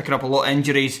then, he was picking up a lot of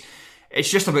injuries. It's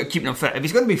just about keeping him fit. If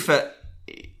he's going to be fit,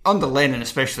 under Lennon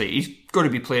especially, he's got to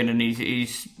be playing, and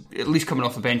he's at least coming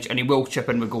off the bench, and he will chip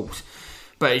in with goals.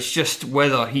 But it's just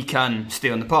whether he can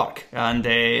stay on the park.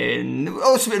 And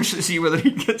also be interested to see whether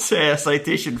he gets a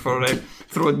citation for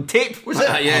throwing tape. Was it?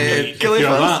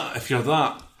 If you're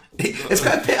that. It's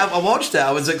kind of. I watched it.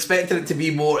 I was expecting it to be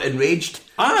more enraged.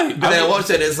 Aye. But then I watched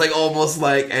it. It's like almost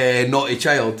like a naughty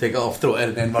child. Take it off, throw it in,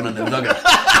 and then run into the nugget.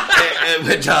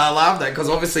 Which I laughed at, because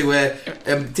obviously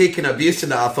with taking abuse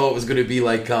and that, I thought it was going to be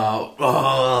like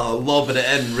lobbing it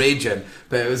in, raging.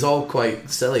 But it was all quite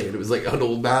silly, and it was like an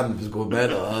old man was going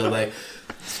mental. I was like,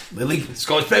 the league,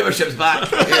 Scottish Premiership's back.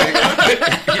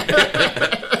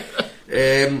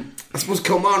 I suppose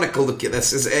Kilmarnock will look at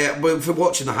this as for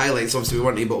watching the highlights. Obviously, we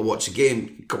weren't able to watch the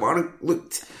game. Kilmarnock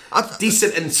looked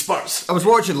decent in spurts. I was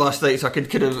watching last night, so I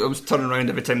was turning around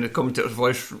every time the commentator's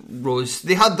voice rose.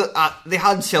 They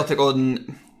had Celtic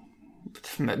on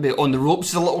the ropes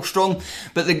is a little strong,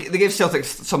 but they gave Celtic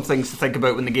some things to think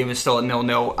about when the game was still at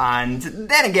 0-0, and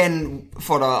then again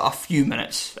for a few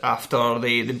minutes after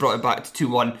they brought it back to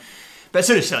 2-1. But as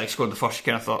soon as Celtic scored the first, you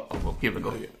kind of thought, oh well, here we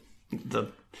go.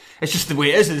 It's just the way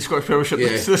it is in the Scottish Premiership. Yeah.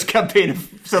 This campaign of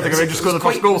Celtic Rangers scored the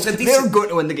first goal. They're going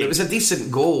to win the game. It was a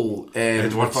decent goal.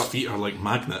 Edward's feet are like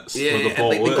magnets. Yeah, with the ball.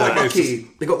 they got lucky.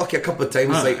 They got lucky a couple of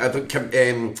times. Like I think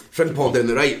Frimpong down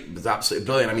the right was absolutely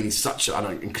brilliant. I mean, he's such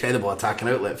an incredible attacking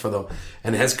outlet for them.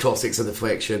 And his cross takes a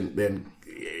deflection. Then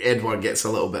Edward gets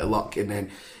a little bit of luck, and then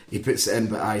he puts it in.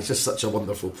 But he's just such a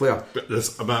wonderful player. But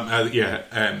this, we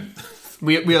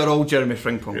are all Jeremy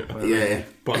Frimpong. Yeah.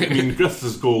 But I mean,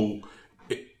 Griffiths' goal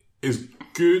is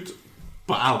good,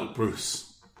 but Alec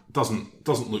Bruce doesn't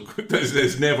look.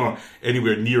 It's never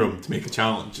anywhere near him to make a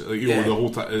challenge. The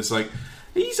whole time it's like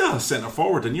he's a centre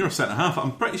forward and you're a centre half.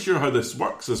 I'm pretty sure how this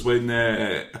works is when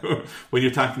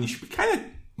you're attacking, you should be kind of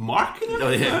marking him.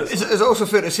 It's also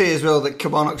fair to say as well that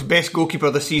Kilmarnock's best goalkeeper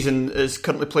this season is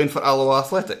currently playing for Alloa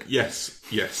Athletic. Yes.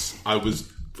 I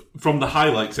was from the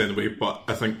highlights anyway, but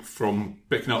I think from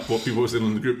picking up what people were saying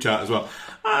in the group chat as well,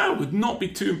 I would not be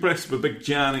too impressed with big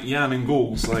Jan in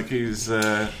goals. Like he's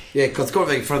because for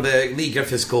the Lee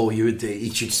Griffiths goal, he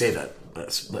should save it.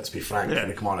 Let's be frank,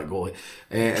 the Kilmarnock goal.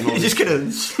 And you just kind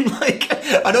of like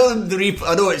I know the replay.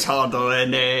 I know it's harder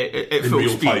in full real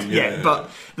speed, time, but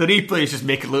the replays just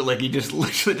make it look like he just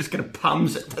literally just kind of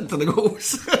palms it into the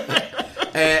goals.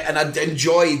 And I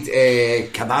enjoyed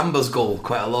Kadamba's goal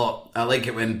quite a lot. I like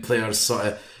it when players sort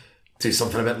of do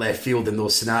something a bit left field in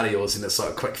those scenarios, and it's sort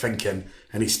of quick thinking,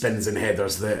 and he spins and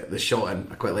headers the shot in.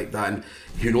 I quite like that, and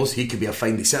who knows, he could be a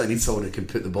find. He certainly needs someone who can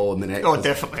put the ball in the net. Oh,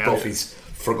 definitely. Duffy's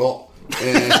forgot. So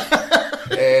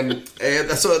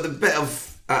the bit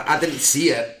of I didn't see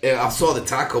it. I saw the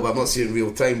tackle, but I'm not seeing it in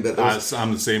real time. But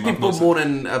I'm the same. People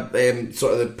moaning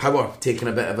sort of the power taking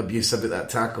a bit of abuse about that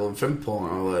tackle, and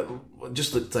Frimpong it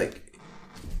just looked like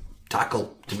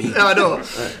tackle to me. I know.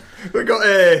 We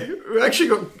actually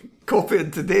got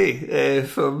copied today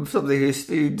from somebody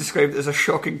who described it as a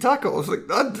shocking tackle. I was like,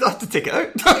 I have to take it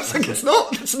out. I was like, it's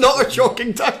not a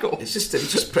shocking tackle. It's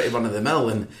just pretty run of the mill,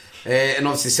 and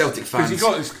obviously Celtic fans.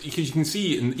 Because you can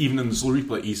see even in the slow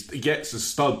replay, he gets his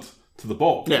stud to the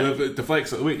ball. Yeah. It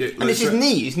deflects it away. And it's his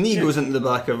knee. His knee goes into the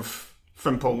back of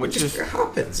Frimpong, which just is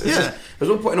happens. There's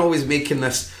no point in always making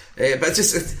this. But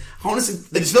it's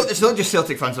honestly, it's not just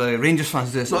Celtic fans. Rangers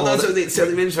fans do this.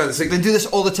 Celtic Rangers fans. They do this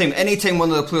all the time. Anytime one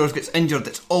of the players gets injured,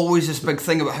 it's always this big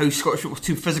thing about how Scottish football's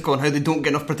too physical and how they don't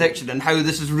get enough protection and how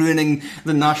this is ruining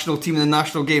the national team and the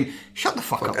national game. Shut the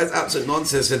fuck up. It's absolute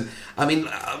nonsense. And I mean,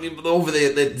 over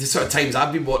the sort of times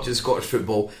I've been watching Scottish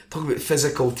football, talking about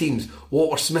physical teams,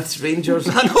 Walter Smith's Rangers,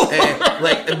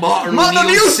 like Martin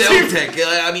O'Neill's Celtic.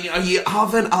 I mean, are you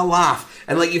having a laugh?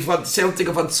 And like you've had Celtic,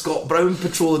 have had Scott Brown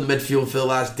patrolling the midfield for the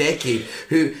last decade,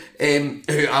 who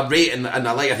I rate and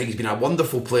I like. I think he's been a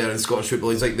wonderful player in Scottish football.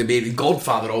 He's like the baby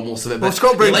godfather almost of it. But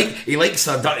Scott Brown, he likes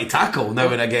a dirty tackle now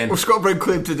and again. Well, Scott Brown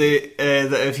claimed today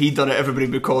that if he'd done it, everybody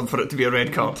would be calling for it to be a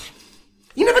red card.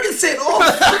 You never get sent off.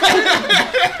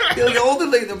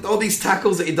 All these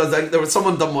tackles that he does. There was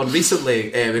someone done one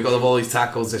recently. We got all these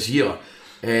tackles this year.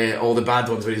 All the bad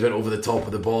ones where he's went over the top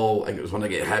of the ball. I think it was one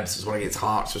against Hibs, it was one against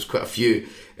Hearts. There's quite a few,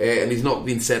 and he's not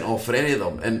been sent off for any of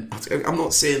them. And I'm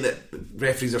not saying that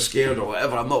referees are scared or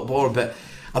whatever. I'm not bored about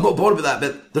that.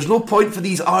 But there's no point for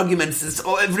these arguments.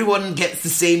 Everyone gets the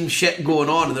same shit going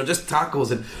on, and they're just tackles,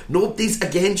 and nobody's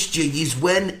against you. You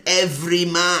win every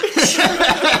match.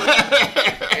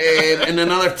 And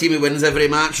another team who wins every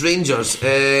match, Rangers.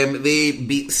 They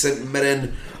beat St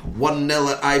Mirren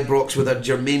 1-0 at Ibrox with a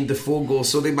Jermaine Defoe goal,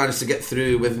 so they managed to get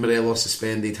through with Morelos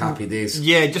suspended. Happy days.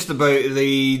 Yeah, just about.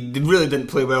 They really didn't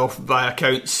play well by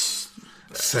accounts.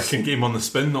 Second game on the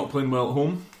spin, not playing well at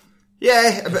home.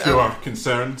 Yeah, If you are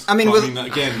concerned. I mean,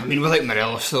 again. we like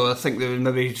Morelos, so I think they would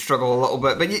maybe struggle a little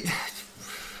bit. But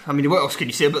what else can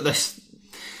you say about this?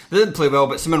 They didn't play well,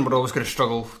 but St Mirren were always going to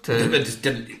struggle to. They just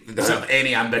didn't have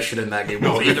any ambition in that game.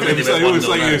 No, Even when they it went was 1-0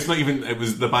 like down. it's not even. It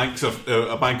was a bank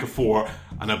of 4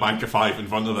 and a bank of 5 in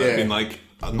front of it, Yeah. being like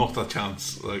not a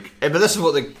chance. Like, But this is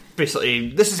what they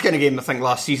basically. This is the kind of game I think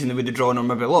last season they would have drawn or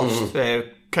maybe lost.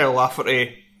 Kyle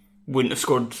Lafferty wouldn't have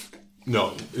scored.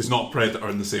 no, it's not Predator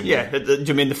in the same Yeah, way.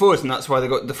 Jermaine Defoe's, and that's why they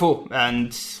got Defoe.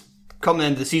 And come the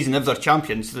end of the season, if they're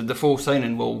champions, the Defoe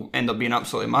signing will end up being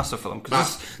absolutely massive for them.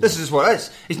 Because this is what it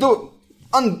is. He's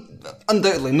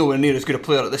undoubtedly nowhere near as good a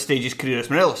player at this stage of his career as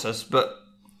Morelos is, but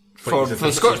for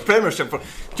the Scottish Premiership, for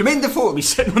Jermaine Defoe to be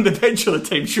sitting on the bench all the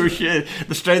time shows you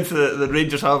the strength that the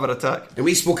Rangers have in attack. And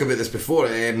we spoke about this before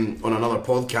on another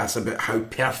podcast about how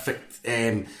perfect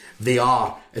they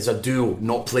are as a duo,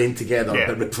 not playing together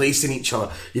but replacing each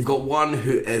other. You've got one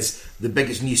who is the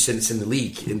biggest nuisance in the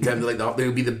league in terms of they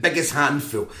will be the biggest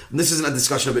handful. And this isn't a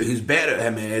discussion about who's better at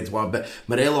him, Edouard, but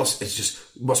Morelos is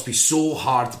must be so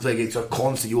hard to play against her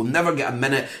constantly. You will never get a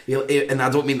minute, and I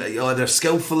don't mean that he'll either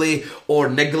skillfully or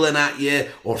niggling at you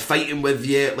or fighting with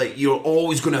you. Like, you're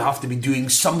always going to have to be doing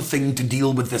something to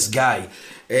deal with this guy,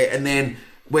 and then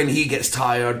when he gets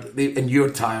tired and you're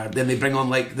tired, then they bring on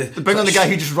the guy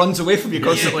who just runs away from you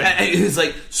constantly. Who's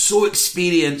like so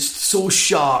experienced, so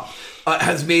sharp,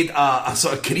 has made a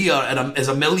sort of career as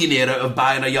a millionaire out of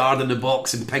buying a yard in the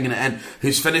box and pinging it in,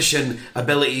 whose finishing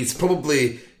abilities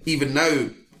probably even now,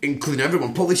 including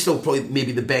everyone, probably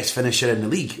maybe the best finisher in the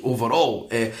league overall.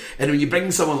 And when you bring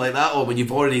someone like that on, when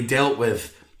you've already dealt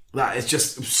with that, it's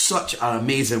just such an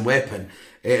amazing weapon.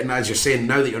 And as you're saying,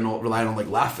 now that you're not relying on like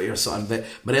Lafferty or something, that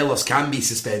Morelos can be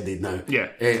suspended now. Yeah.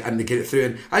 And they get it through.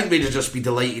 And I think Rangers just be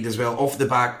delighted as well off the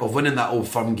back of winning that Old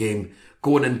Firm game,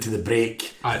 going into the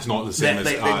break. It's not the same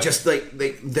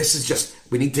This is just,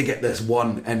 we need to get this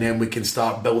one, and then we can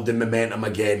start building momentum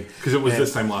again. Because it was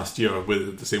this time last year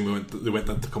with the same. They went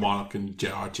into Kilmarnock and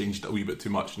Gerrard changed it a wee bit too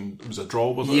much, and it was a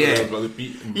draw, wasn't it? They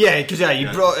beat.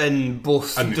 You brought in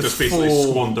both and Defoe, just basically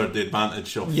squandered the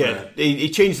advantage of. He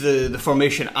changed the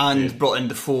formation and brought in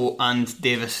Defoe and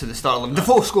Davis at the start of the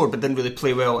Defoe scored but didn't really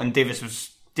play well, and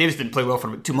Davis didn't play well for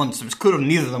about 2 months. It was clear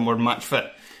neither of them were match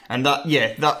fit. And that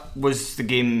was the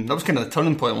game. That was kind of the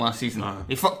turning point last season.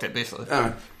 He fucked it basically.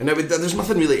 And there's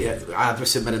nothing really to add with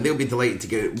St Mirren. They'll be delighted to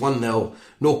get it 1-0.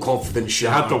 No confidence. They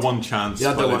had the one chance,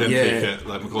 but they didn't take it.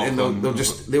 Like McLaughlin, and they'll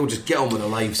just get on with their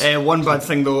lives. One bad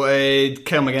thing though,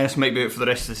 Kyle McGuinness might be out for the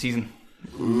rest of the season.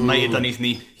 Might have done his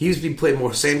knee. He's been playing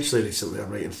more centrally recently,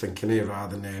 I'm right in thinking,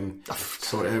 rather than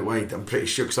sort of out wide. I'm pretty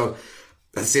sure. So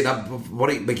I say that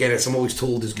McGuinness, I'm always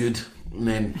told is good, and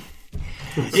then.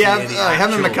 Him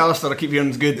and McAllister I keep hearing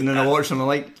is good, and then I watch them and I'm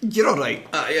like, you're alright.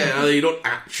 You don't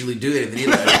actually do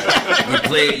anything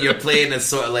either. You're playing as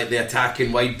sort of like the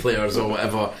attacking wide players or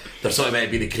whatever. They're sort of meant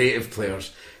to be the creative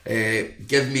players.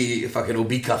 Give me fucking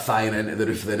Obika flying into the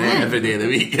roof of the net every day of the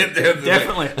week.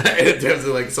 Definitely. In terms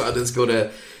of like sort of just go to.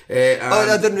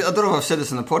 I don't know if I've said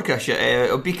this in the podcast yet.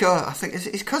 Obika, I think, is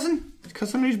it his cousin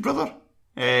or his brother?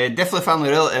 Definitely a family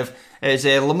relative. Is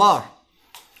Lamar.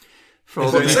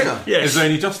 Is there singer? Yes. Is there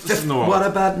any justice in the world? What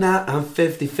about now? I'm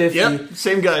 50-50. Yep,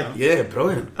 same guy. Yeah,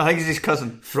 brilliant. I think he's his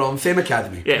cousin. From Fame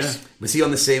Academy. Yes. Yeah. Was he on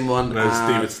the same one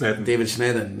as David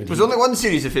Snedden? Was only one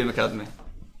series of Fame Academy?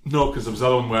 No, because there was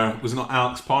another one where, was it not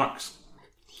Alex Parks?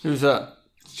 Who's that?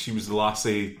 She was the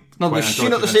lassie. No, was she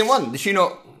not the same one? Did she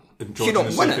not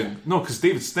win it? No, because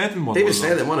David Snedden won. David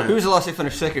Snedden won it. Who was the last who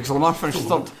finished second? Because Lamar finished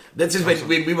third. This is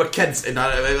when we were kids, and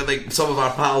like some of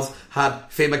our pals had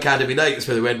Fame Academy nights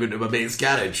where they went into my mate's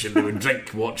garage and they would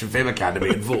drink watching Fame Academy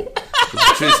and vote.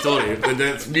 It's a true story.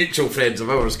 It's mutual friends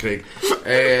of ours, Craig.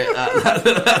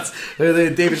 That's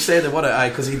David Snedden won it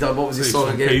because he done, what was his song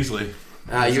again? Paisley.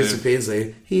 He was from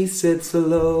Paisley. He sits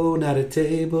alone at a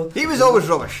table. He was always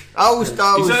rubbish.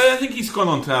 I think he's gone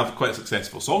on to have quite a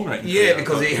successful songwriting. Yeah,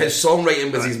 because his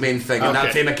songwriting was his main thing, and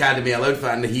that Fame Academy allowed for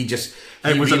that, and he just.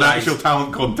 It was an actual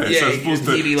talent contest as opposed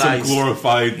to some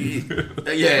glorified.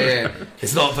 Yeah.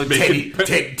 It's not for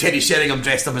Teddy Sheringham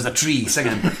dressed up as a tree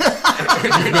singing.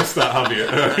 You missed that, have you?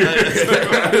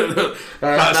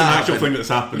 That's an actual thing that's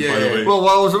happened, by the way. Well,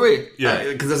 while I was away. Yeah.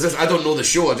 Because I don't know the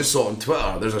show, I just saw it on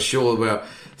Twitter. There's a show where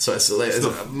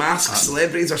it's masked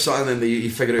celebrities or something, and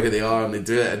you figure out who they are and they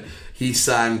do it. And he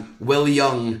sang Will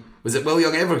Young. Was it Will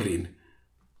Young Evergreen?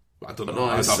 I don't know.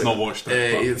 I've not watched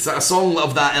it. It's a song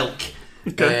of that ilk.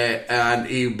 Okay.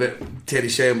 But Terry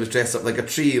Sheringham was dressed up like a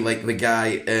tree, like the guy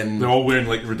in. They're all wearing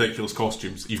like ridiculous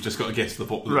costumes. You've just got to guess the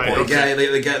point. The guy,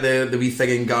 they get the wee thing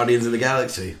in Guardians of the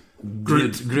Galaxy.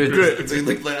 Groot. So he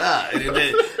looked like that, and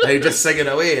you're just singing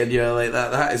away, and you're like,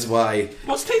 that is why.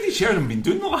 What's Teddy Sheringham been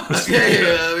doing the last?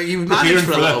 You've managed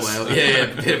for a little while.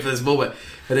 Prepared for this moment.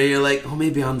 And then you're like,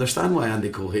 maybe I understand why Andy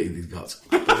Cole hated these guys.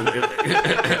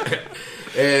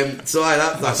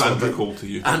 That's Andrew Cole to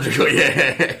you. Andrew Cole,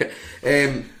 yeah.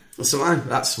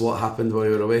 That's what happened while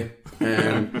you were away.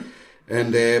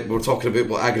 And we're talking about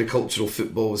what agricultural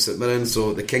football was sitting in.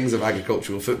 So the kings of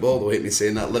agricultural football, they'll hate me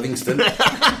saying that, Livingston.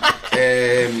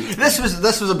 This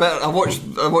was a bit. I watched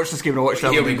this game and I watched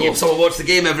that. Here we go. Game. Someone watch the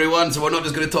game, everyone. So we're not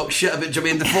just going to talk shit about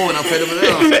Jermaine Defoe and I'll find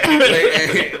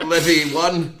him Livy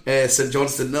 1, St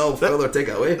Johnstone 0. Further, take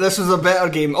it away. This was a better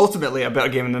game, ultimately a better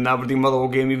game than the Aberdeen Motherwell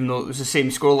game, even though it was the same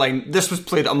scoreline. This was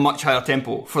played at a much higher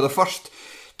tempo. For the first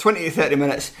 20 to 30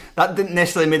 minutes, that didn't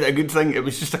necessarily make it a good thing. It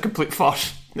was just a complete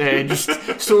farce. Just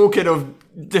so kind of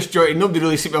disjointed. Nobody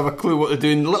really seemed to have a clue what they're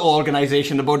doing. Little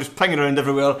organisation, the ball just pinging around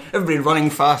everywhere. Everybody running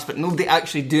fast, but nobody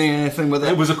actually doing anything with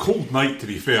it. It was a cold night, to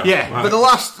be fair. Yeah, right. But the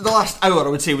last hour, I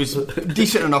would say, was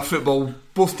decent enough football.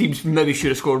 Both teams maybe should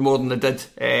have scored more than they did.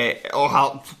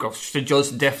 St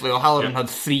Johnstone definitely. O'Halloran had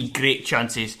 3 great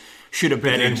chances. Should have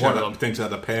been in one of them. Potentially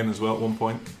had a pen as well at one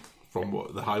point. From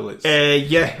what the highlights? I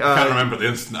can't remember the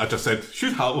instant. I just said,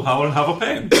 should O'Halloran have a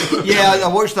pen? Yeah, I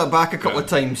watched that back a couple of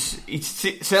times.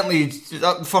 Certainly,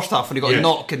 the first half when he got a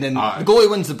knock, and then the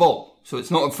goalie wins the ball, so it's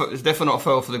definitely not a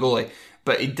foul for the goalie.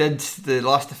 But he did the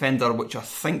last defender, which I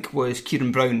think was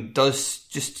Kieran Brown, does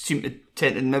just seem to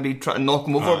tend to maybe try to knock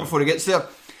him over before he gets there.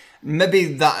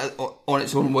 Maybe that on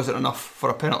its own wasn't enough for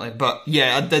a penalty, but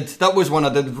yeah, I did. That was one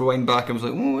I did rewind back and was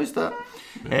like, oh, is that?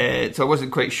 So I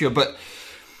wasn't quite sure, but.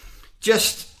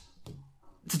 Just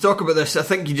to talk about this, I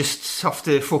think you just have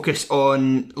to focus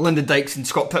on Lyndon Dykes and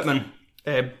Scott Pittman,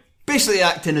 basically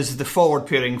acting as the forward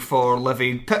pairing for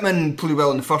Livy. Pittman played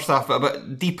well in the first half, but a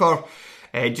bit deeper,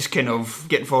 just kind of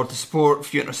getting forward to support, a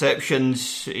few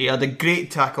interceptions. He had a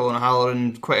great tackle on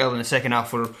O'Halloran quite early in the second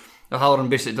half where O'Halloran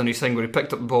basically done his thing where he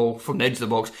picked up the ball from the edge of the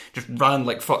box, just ran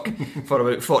like fuck for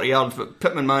about 40 yards, but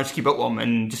Pittman managed to keep up with him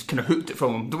and just kind of hooked it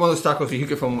from him. One of those tackles where you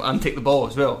hook it from him and take the ball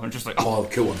as well, and just like oh,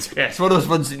 cool ones. Yeah, it's one of those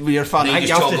ones where you're a fan. I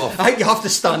think you have to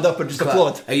stand up and just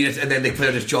applaud. And then the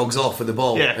player just jogs off with the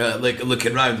ball, like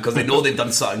looking round because they know they've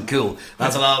done something cool.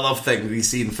 That's another love thing we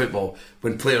see in football.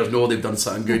 When players know they've done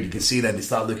something good, you can see then they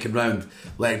start looking round,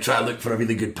 like try to look for a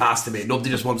really good pass to make. Nobody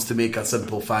just wants to make a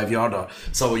simple 5-yarder.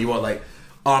 So you want like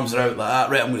arms are out like that,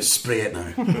 right, I'm going to spray it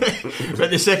now. But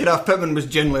the second half, Pittman was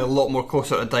generally a lot more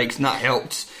closer to Dykes, and that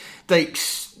helped.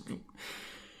 Dykes,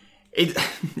 you can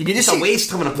just it's a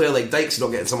waste having a player like Dykes not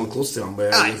getting someone close to him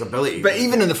with his ability. But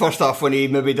even in the first half, when he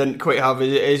maybe didn't quite have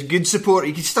his good support,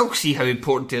 you could still see how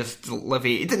important he is to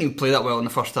Livy. He didn't even play that well in the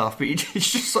first half, but he's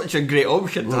just such a great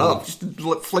option to have. Just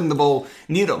fling the ball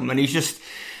near him, and he's just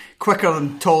quicker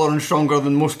and taller and stronger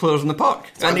than most players in the park.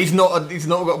 And he's not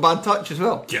got a bad touch as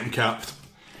well. Get him capped.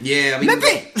 Yeah, I mean,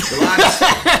 maybe the lads,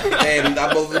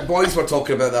 the boys were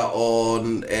talking about that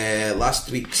on last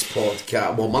week's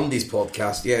podcast, Monday's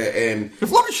podcast. Yeah,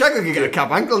 if Lawrence Shankland could get a cap,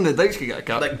 Angle and Dykes could get a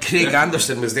cap. Like Craig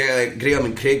Anderson was there. Like Graham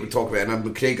and Craig would talk about it,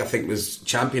 and Craig, I think, was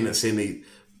champion at saying he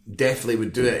definitely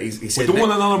would do it. He said, "We don't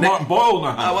want another Martin Boyle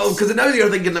now." Well, because now you're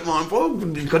thinking that Martin Boyle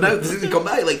would come out, come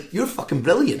back. Like you're fucking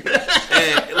brilliant.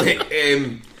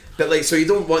 But like, so you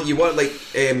want like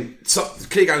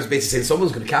Craig Adams basically saying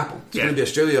someone's going to cap him. It's going to be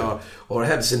Australia or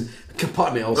Hibs, and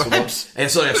pardon me, also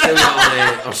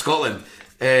Australia or Scotland.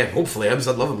 Hopefully Hibs,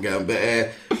 I'd love him get him.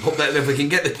 But hope that if we can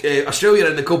get the Australia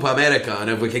in the Copa America, and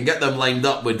if we can get them lined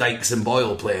up with Dykes and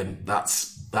Boyle playing,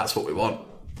 that's what we want.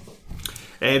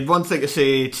 One thing to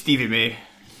say to Stevie May.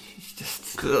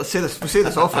 We say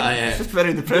this often. It's just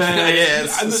very depressing.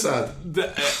 It's sad.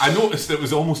 I noticed it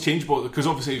was almost changeable because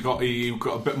obviously he got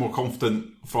a bit more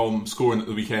confident from scoring at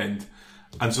the weekend,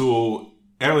 and so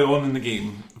early on in the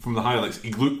game, from the highlights,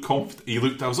 he looked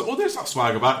confident. I was like, "Oh, there's that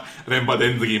swagger back," and then by the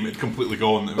end of the game, it had completely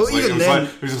gone. It was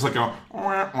just like a.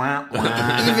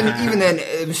 Even then,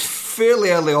 it was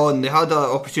fairly early on. They had an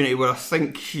opportunity where I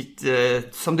think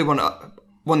somebody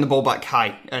won the ball back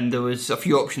high, and there was a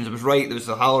few options. It was Wright, there was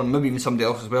O'Halloran, maybe even somebody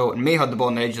else as well, and May had the ball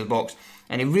on the edge of the box,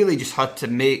 and he really just had to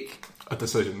make a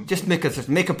decision, just make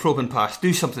a probing pass,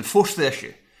 do something, force the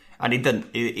issue, and he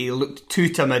didn't. He looked too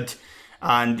timid,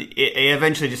 and he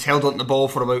eventually just held on to the ball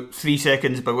for about 3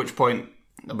 seconds, by which point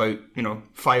about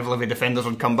 5 Livy defenders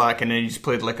would come back and then he just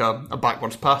played like a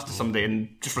backwards pass to somebody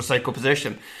and just recycle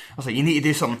possession. I was like, you need to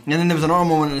do something. And then there was another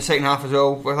moment in the second half as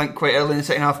well, I think quite early in the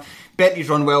second half, Betty's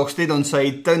run well, stayed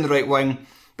onside, down the right wing,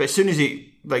 but as soon as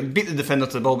he beat the defender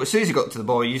to the ball, but as soon as he got to the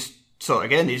ball, he just saw it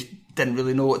again, he just didn't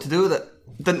really know what to do with it.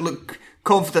 Didn't look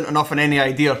confident enough in any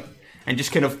idea and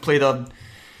just kind of played a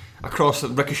cross that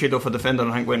ricocheted off a defender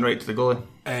and I think went right to the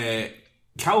goalie.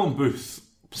 Callum Booth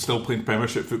still playing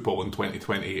Premiership football in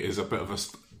 2020 is a bit of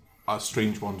a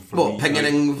strange one for me.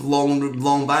 Pinging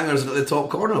long bangers at the top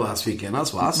corner last weekend,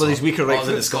 that's what I saw. Well, he's weaker right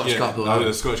foot. The Scottish Cup.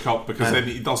 The Scottish Cup, because then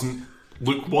he doesn't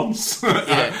look once for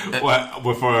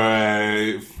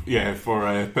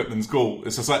Pittman's goal.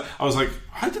 It's just like, I was like,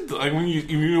 how did when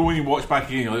you watch back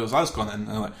again, you're like, was that's gone in?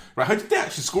 And I'm like, right, how did they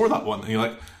actually score that one? And you're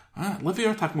like, Livy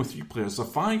are attacking with 3 players, so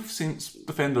 5 Saints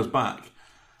defenders back.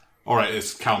 Alright,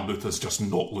 it's Callum Booth has just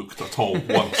not looked at all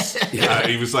once.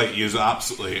 He was like, he has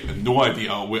absolutely no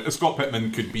idea. Scott Pittman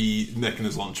could be nicking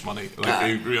his lunch money.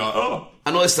 I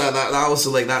noticed that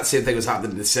also that same thing was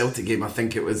happening in the Celtic game. I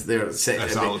think it was there. You're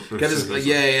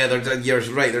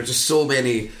right. There's just so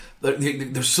many.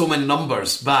 There's so many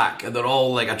numbers back, and they're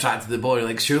all attracted to the ball. You're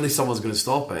like, surely someone's going to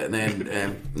stop it, and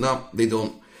then no, they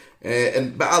don't.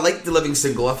 But I like the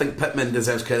Livingston goal. I think Pittman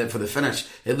deserves credit for the finish.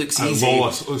 It looks easy.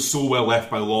 Lawless, it was so well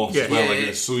left by Lawless as well.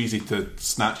 It's so easy to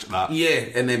snatch at that. Yeah,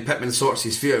 and then Pittman sorts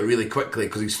his feet out really quickly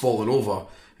because he's fallen over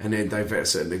and then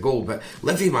diverts it in the goal. But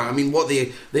Livy, man, I mean, what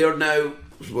they are now,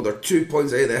 they're 2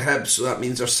 points out of the Hibs, so that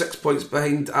means they're 6 points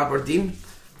behind Aberdeen.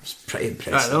 It's pretty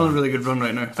impressive. They're on a really good run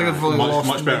right now. I think they've only lost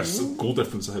much better goal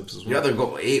difference to Hibs as well. Yeah, they've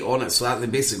got 8 on it, so they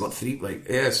basically got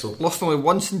 3. So lost only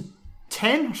once in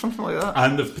 10 or something like that,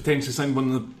 and they've potentially signed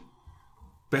one of the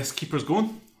best keepers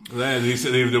going. They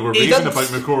were raving about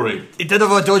McCrory. He did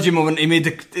have a dodgy moment.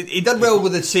 He did well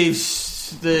with the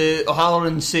saves, the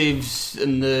O'Halloran saves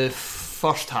in the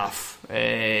first half. Was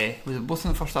it both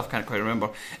in the first half? Can't quite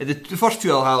remember. The first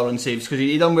 2 O'Halloran saves, because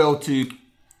he done well to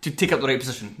take up the right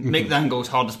position, make the angle as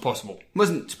hard as possible. It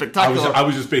wasn't spectacular. I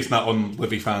was just basing that on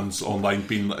Livy fans online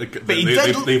being like,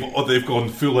 they've gone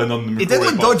full in on the McCrory. He did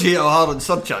look dodgy at O'Halloran's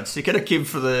third chance. He kind of came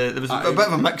for there was a bit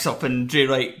of a mix-up and Jay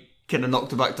Wright kind of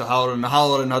knocked it back to O'Halloran.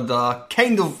 O'Halloran had a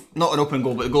kind of, not an open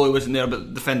goal, but the goalie wasn't there, but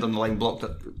the defender on the line blocked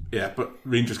it. Yeah, but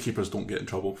Rangers keepers don't get in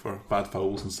trouble for bad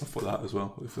fouls and stuff like that as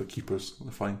well. If they're keepers,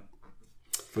 they're fine.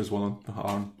 For his one on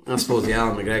Alan. I suppose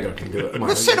Alan McGregor can do it. He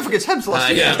got sent off against Hibs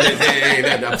last year.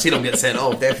 I've seen him get sent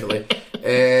off, definitely.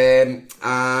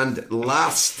 And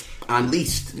last and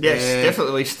least,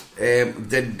 definitely least.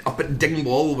 Up at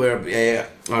Dingwall, where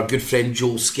our good friend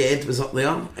Joel Sked was up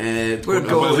there. We're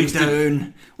going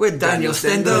down with Daniel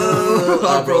Stendhal.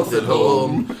 I brought it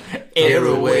home. Air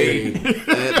away.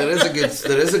 There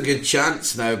is a good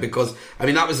chance now, because I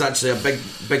mean that was actually a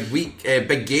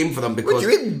big game for them. Because what do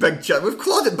you mean big chance? We've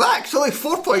clawed it back. It's only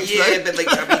 4 points now. Yeah, but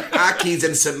Accies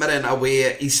and St Mirren away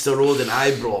at Easter Road and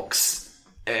Ibrox.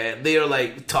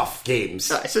 They're tough games.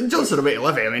 St John's away to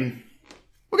Livy. I mean,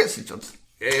 we'll get St John's.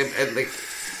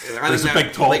 There's a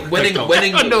big talk. Winning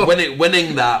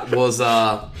that was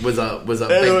a big.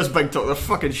 It was big talk. They're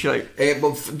fucking shite.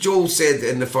 Well, Joel said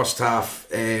in the first half,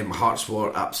 Hearts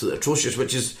were absolutely atrocious,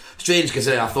 which is strange because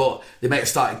I thought they might have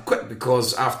started quick,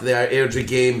 because after their Airdrie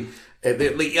game, I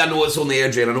know it's only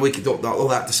Airdrie, and I know we could talk about all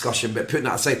that discussion, but putting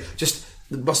that aside, just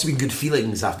there must have been good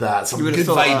feelings after that, some good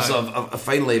vibes of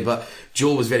finally, but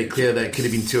Joe was very clear that it could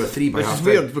have been 2 or 3 by half time.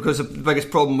 Which is weird, because the biggest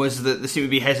problem was that there seemed to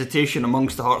be hesitation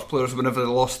amongst the Hearts players whenever they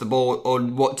lost the ball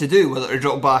on what to do, whether to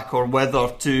drop back or whether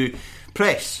to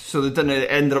press. So they didn't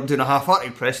end up doing a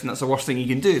half-hearted press, and that's the worst thing you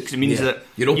can do, because it means that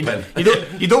you're open.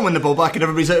 You don't win the ball back and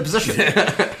everybody's out of position.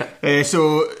 That's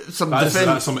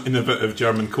some innovative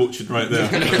German coaching right there.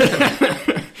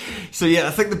 So yeah,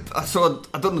 I think I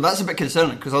don't know. That's a bit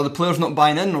concerning, because are the players not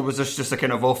buying in, or was this just a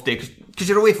kind of off day? Because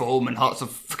you're away from home, and Hearts are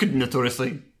fucking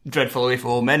notoriously dreadful away from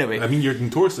home anyway. I mean, you're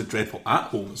notoriously dreadful at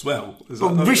home as well.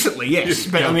 Recently, yes,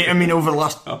 but I mean, over the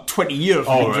last 20 years,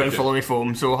 we've been dreadful away from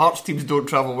home. So Hearts teams don't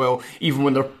travel well, even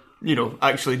when they're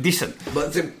actually decent.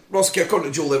 But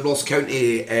according to Joel, Ross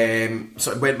County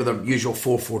sort of went with their usual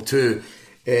 4-4-2.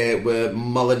 With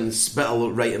Mullen and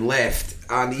Spittle right and left,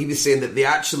 and he was saying that they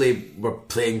actually were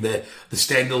playing the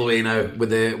Stendhal way now with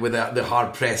the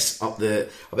hard press up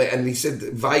and he said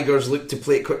that Vigurs looked to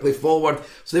play it quickly forward,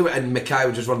 so they were, and Mackay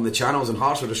was just running the channels, and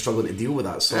Hearts were just struggling to deal with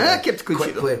that. So kept a clean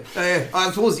sheet play. I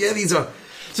suppose these are.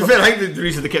 So I think the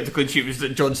reason they kept a clean sheet was that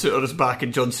John Souttar is back,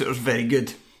 and John Souttar's very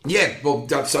good. Yeah, well,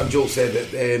 that's what Joel said,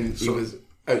 that he was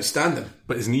outstanding.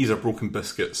 But his knees are broken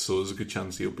biscuits, so there's a good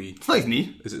chance he'll be. It's not his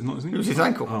knee. Is it not his knee? It was his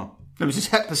ankle. Oh. It was his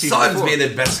hip the season Son's before. made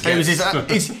in biscuits. It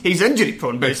was he's injury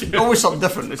prone, but it's always something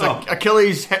different. It's like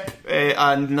Achilles, hip,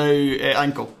 and now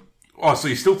ankle. Oh, so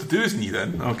he's still to do his knee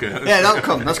then? Okay. Yeah, that'll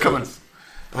come. That's coming.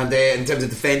 And in terms of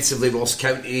defensively, Ross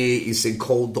County, he's saying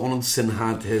Cole Donaldson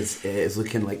had is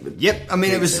looking like the... Yep, I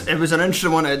mean, it was an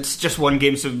interesting one. It's just one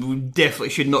game, so we definitely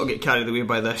should not get carried away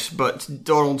by this. But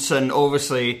Donaldson,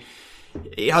 obviously,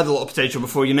 he had a lot of potential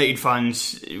before. United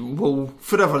fans will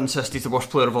forever insist he's the worst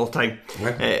player of all time.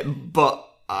 Right. But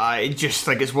I just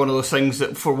think it's one of those things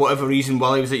that, for whatever reason,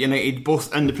 while he was at United,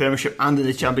 both in the Premiership and in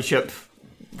the Championship,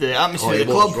 the atmosphere of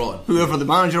the club, whoever the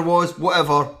manager was,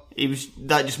 whatever,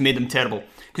 that just made him terrible.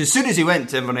 Because as soon as he went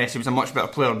to Inverness, he was a much better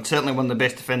player and certainly one of the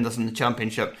best defenders in the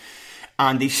Championship.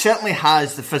 And he certainly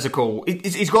has the physical...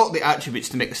 He's got the attributes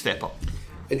to make the step up.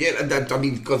 And yeah, I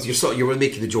mean, because you were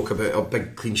making the joke about a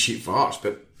big clean sheet for Hearts,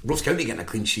 but Ross County getting a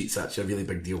clean sheet's actually a really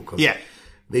big deal. Yeah.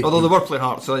 Although they were playing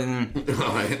Hearts, so...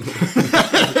 Right,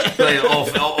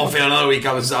 off another week,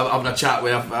 I was having a chat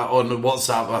with on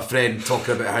WhatsApp with a friend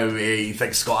talking about how he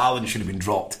thinks Scott Allen should have been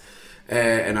dropped.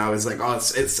 And I was like,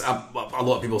 it's a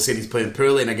lot of people saying he's playing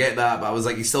poorly, and I get that, but I was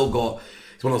like, he's one of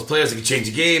those players that can change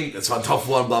the game. It's a tough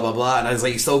one, blah blah blah. And I was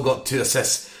like, he's still got 2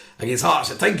 assists against Hearts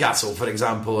at Tynecastle, for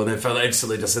example, and then Phil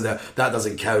instantly just said that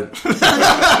doesn't count.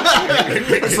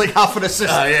 It's like half an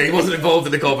assist. Yeah, he wasn't involved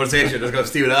in the conversation. I was going,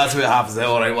 Stephen, that's what happens.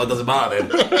 All right, well, it doesn't matter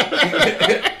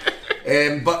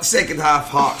then. But second half,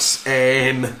 Hearts,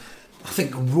 I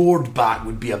think roared back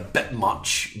would be a bit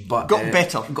much, but got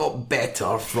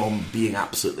better from being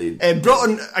absolutely brought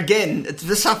on again.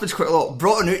 This happens quite a lot.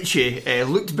 Brought on Uche,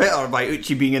 looked better by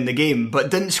Uche being in the game, but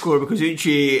didn't score because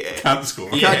Uche can't score.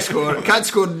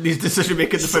 His decision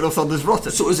making the final third is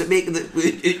rotten. So does it make that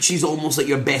Uche's almost like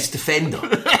your best defender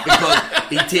because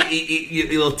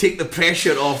he'll take the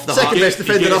pressure off the second best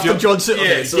defender after John Souttar.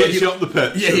 Yeah, so gets you up the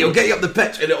pitch. Yeah, he'll get you up the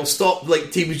pitch and it'll stop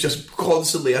like teams just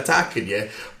constantly attacking you.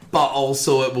 But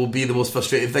also it will be the most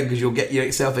frustrating thing because you'll get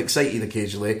yourself excited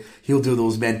occasionally. He'll do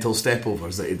those mental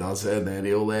stepovers that he does and then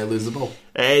he'll lose the ball.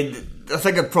 I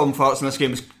think a problem for Hearts in this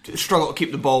game is struggle to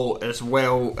keep the ball as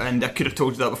well, and I could have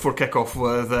told you that before kick-off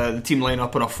with the team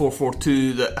line-up on a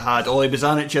 4-4-2 that had Ollie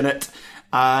Bozanic in it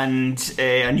and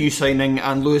a new signing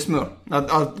and Lewis Moore.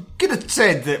 I could have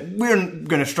said that we're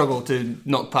going to struggle to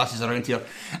knock passes around here,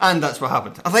 and that's what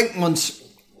happened. I think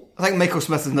Michael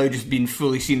Smith has now just been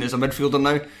fully seen as a midfielder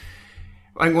now.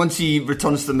 I think once he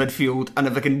returns to the midfield, and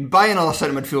if they can buy another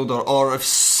centre midfielder, or if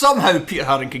somehow Peter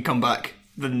Haring can come back,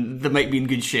 then they might be in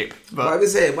good shape. But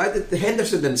why did the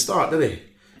Henderson didn't start, did he?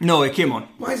 No, he came on.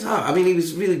 Why is that? I mean, he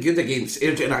was really good against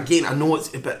Airdrie, and again, I know it's,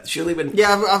 but surely when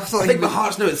I think with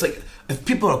Hearts now, it's like if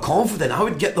people are confident, I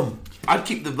would get them. I'd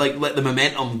keep them let the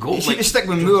momentum go. You seem to stick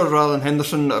with Moore rather than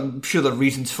Henderson. I'm sure there are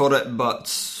reasons for it,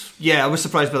 but yeah, I was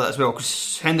surprised by that as well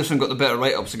because Henderson got the better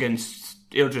write-ups against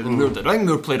Airdrie than Moore did. I think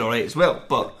Moore played alright as well,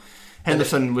 but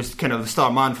Henderson was kind of the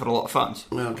star man for a lot of fans.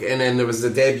 Okay, and then there was the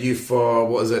debut for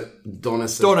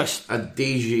Donis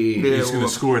Adeji. Yeah, he's going to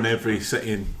score in every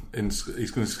city, and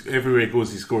he's going to everywhere he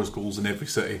goes. He scores goals in every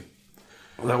city.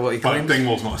 That what he but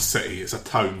Dingwall's not a city; it's a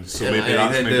town. So maybe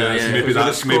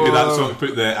that's what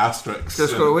put the asterisks.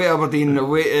 He's got away Aberdeen,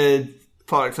 away to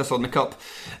Partick Thistle in the Cup.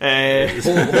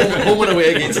 Home and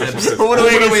away against Hibs. Home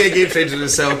and away against Rangers and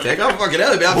Celtic. I'm fucking hell,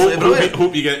 it'd be absolutely brilliant.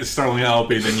 Hope you get to Stirling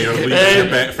Albion in your league, your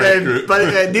Betfred group.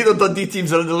 But neither Dundee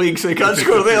teams are in the league, so he can't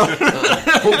score there.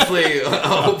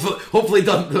 Hopefully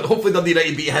Dundee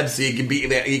United beat Hibs, so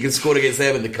he can score against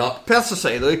them in the Cup. Perth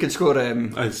Society though, he can score.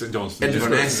 St Johnstone.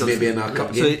 Inverness maybe in a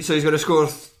cup game. So he's going to score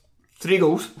 3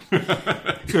 goals. He's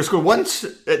going to score once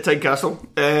at Tynecastle.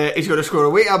 He's going to score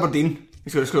away at Aberdeen.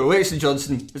 He's going to score away at St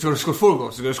Johnstone. He's going to score 4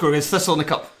 goals. He's going to score against Thistle in the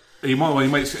Cup. He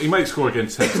might score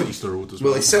against Hibs at Easter Road as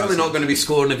well. Well, he's certainly not going to be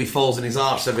scoring if he falls in his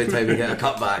arse every time we get a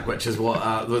cutback, which is what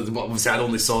obviously I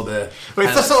only saw the. Wait,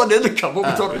 Thistle in the Cup. What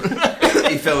are we talking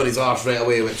about? He fell in his arse right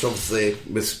away, which obviously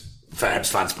was, from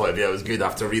Hibs fans' point of view, it was good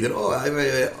after reading. No,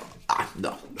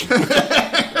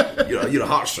 you're a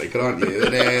heart striker, aren't you?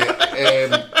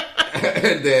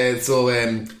 So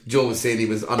Joe was saying he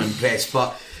was unimpressed,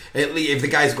 but if the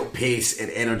guy's got pace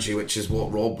and energy, which is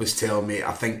what Rob was telling me,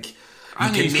 I think you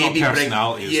can maybe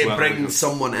bring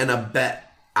someone in a bit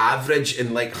average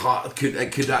and like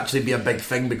it could actually be a big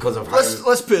thing because of how.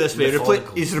 Let's put it this way: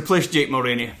 he's replaced Jake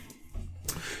Mulroney.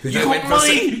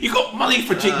 You got money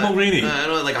for Jake Mulroney. I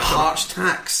know, like a Hearts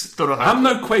tax. I'm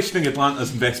now questioning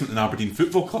Atlanta's investment in Aberdeen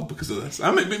Football Club because of this.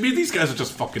 I mean, maybe these guys are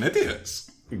just fucking idiots.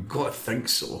 You've got to think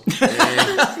so.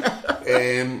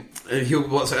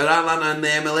 What's it, Atlanta in the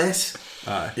MLS?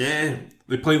 Aye. Yeah.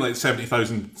 They play like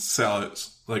 70,000 sellouts.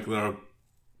 Like they're...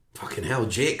 Fucking hell,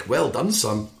 Jake. Well done,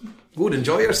 son. Go and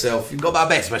enjoy yourself. You've got my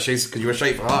best wishes because you were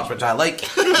shite for Hearts, which I like.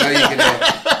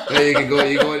 Now you can go.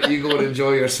 You go and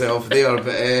enjoy yourself there.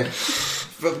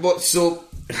 But what? So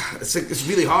it's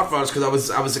really hard for us because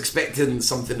I was expecting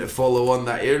something to follow on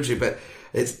that energy, but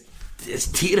it's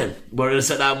teetering.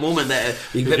 Whereas at that moment that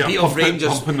you get beat off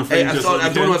Rangers, I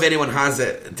don't know if anyone has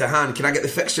it to hand. Can I get the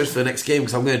fixtures for the next game?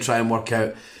 Because I'm going to try and work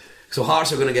out. So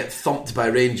Hearts are going to get thumped by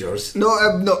Rangers. No,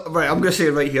 right. I'm going to say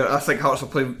it right here. I think Hearts will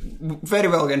play very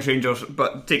well against Rangers,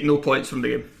 but take no points from the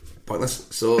game. Pointless.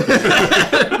 So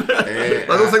I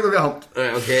don't think they'll get humped.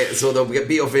 Right, okay, so they'll get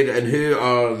beat off Rangers. And who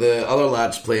are the other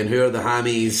lads playing? Who are the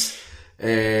Hammies? Who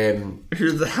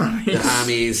are the Hammies? The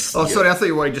Hammies. Oh, sorry. I thought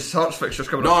you wanted just Hearts fixtures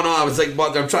coming up. No. I was like,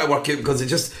 I'm trying to work out because it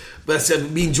just. But I said,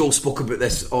 me and Joel spoke about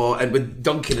this, and with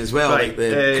Duncan as well, Right, like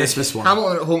the Christmas one.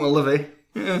 Hamilton at home to Livy.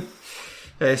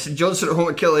 St Johnstone at home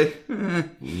at Killie.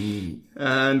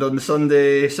 And on the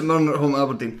Sunday, St Mirren at home to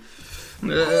Aberdeen.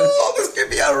 This could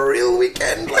be a real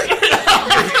weekend. Like,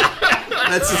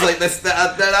 that's just like this.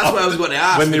 That's what I was going to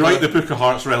ask. When they write the book of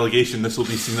Hearts relegation, this will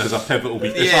be seen as a pivotal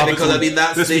week. Yeah, because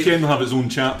this weekend will have its own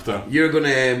chapter. You're going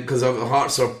to, because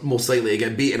Hearts are most likely to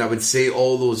get beaten. I would say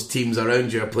all those teams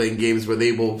around you are playing games where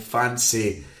they will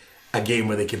fancy a game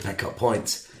where they can pick up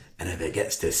points, and if it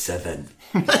gets to 7.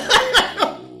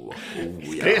 Yeah.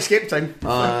 Great escape time.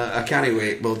 I can't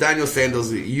wait. Well, Daniel Stendhal,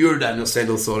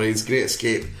 sorry, it's Great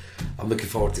Escape. I'm looking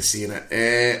forward to seeing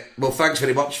it. Well, thanks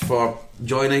very much for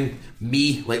joining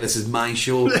me, like this is my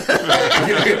show.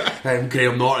 I'm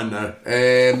Graham Norton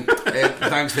there.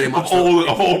 Thanks very much. Of all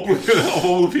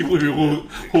the people who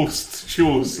host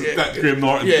shows, that's Graham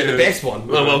Norton. Yeah, the best one.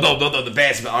 Well, not the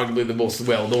best, but arguably the most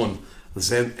well known.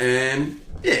 Listen,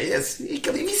 yes. Have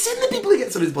you seen the people who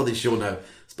get on his bloody show now?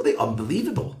 It's bloody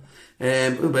unbelievable.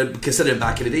 But considering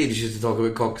back in the day, he used to talk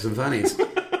about cocks and fannies.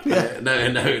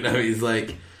 Now he's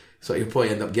like, so you'll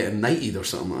probably end up getting knighted or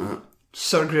something like that.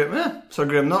 Sir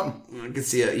Graham Norton. I can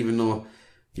see it, even though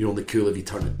you're only cool if you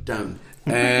turn it down.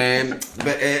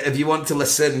 But if you want to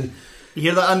listen, you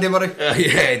hear that, Andy Murray?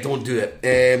 Yeah, don't do it.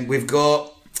 We've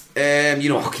got,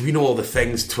 we know all the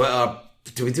things. Twitter.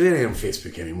 Do we do anything on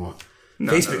Facebook anymore?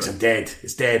 No, Facebook's dead.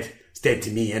 It's dead. Dead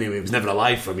to me anyway. It was never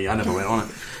alive for me. I never went on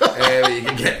it. You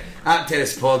can get at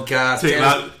Tennis Podcast. Take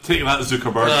that,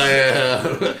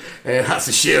 Zuckerberg. That's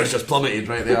the shares just plummeted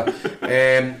right there.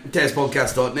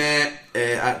 Tennispodcast.net.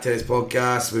 At Tennis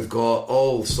Podcast. We've got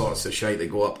all sorts of shite that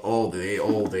go up all day,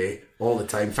 all the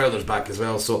time. Fowler's back as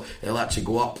well, so it'll actually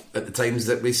go up at the times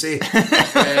that we say.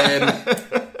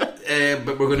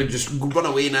 But we're going to just run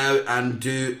away now and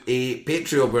do a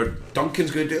Patreon where Duncan's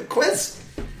going to do a quiz.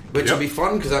 Which will be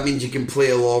fun because that means you can play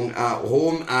along at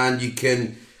home, and you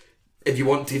can, if you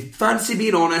want to fancy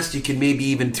being honest, you can maybe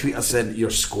even tweet us in your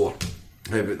score.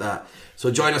 How about that?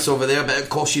 So join us over there, but it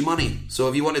costs you money. So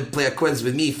if you want to play a quiz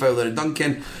with me, Fowler and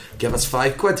Duncan, give us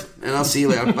 £5, and I'll see you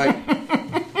later. Bye.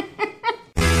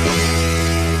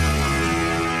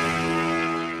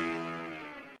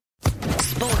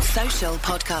 Sports Social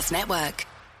Podcast Network.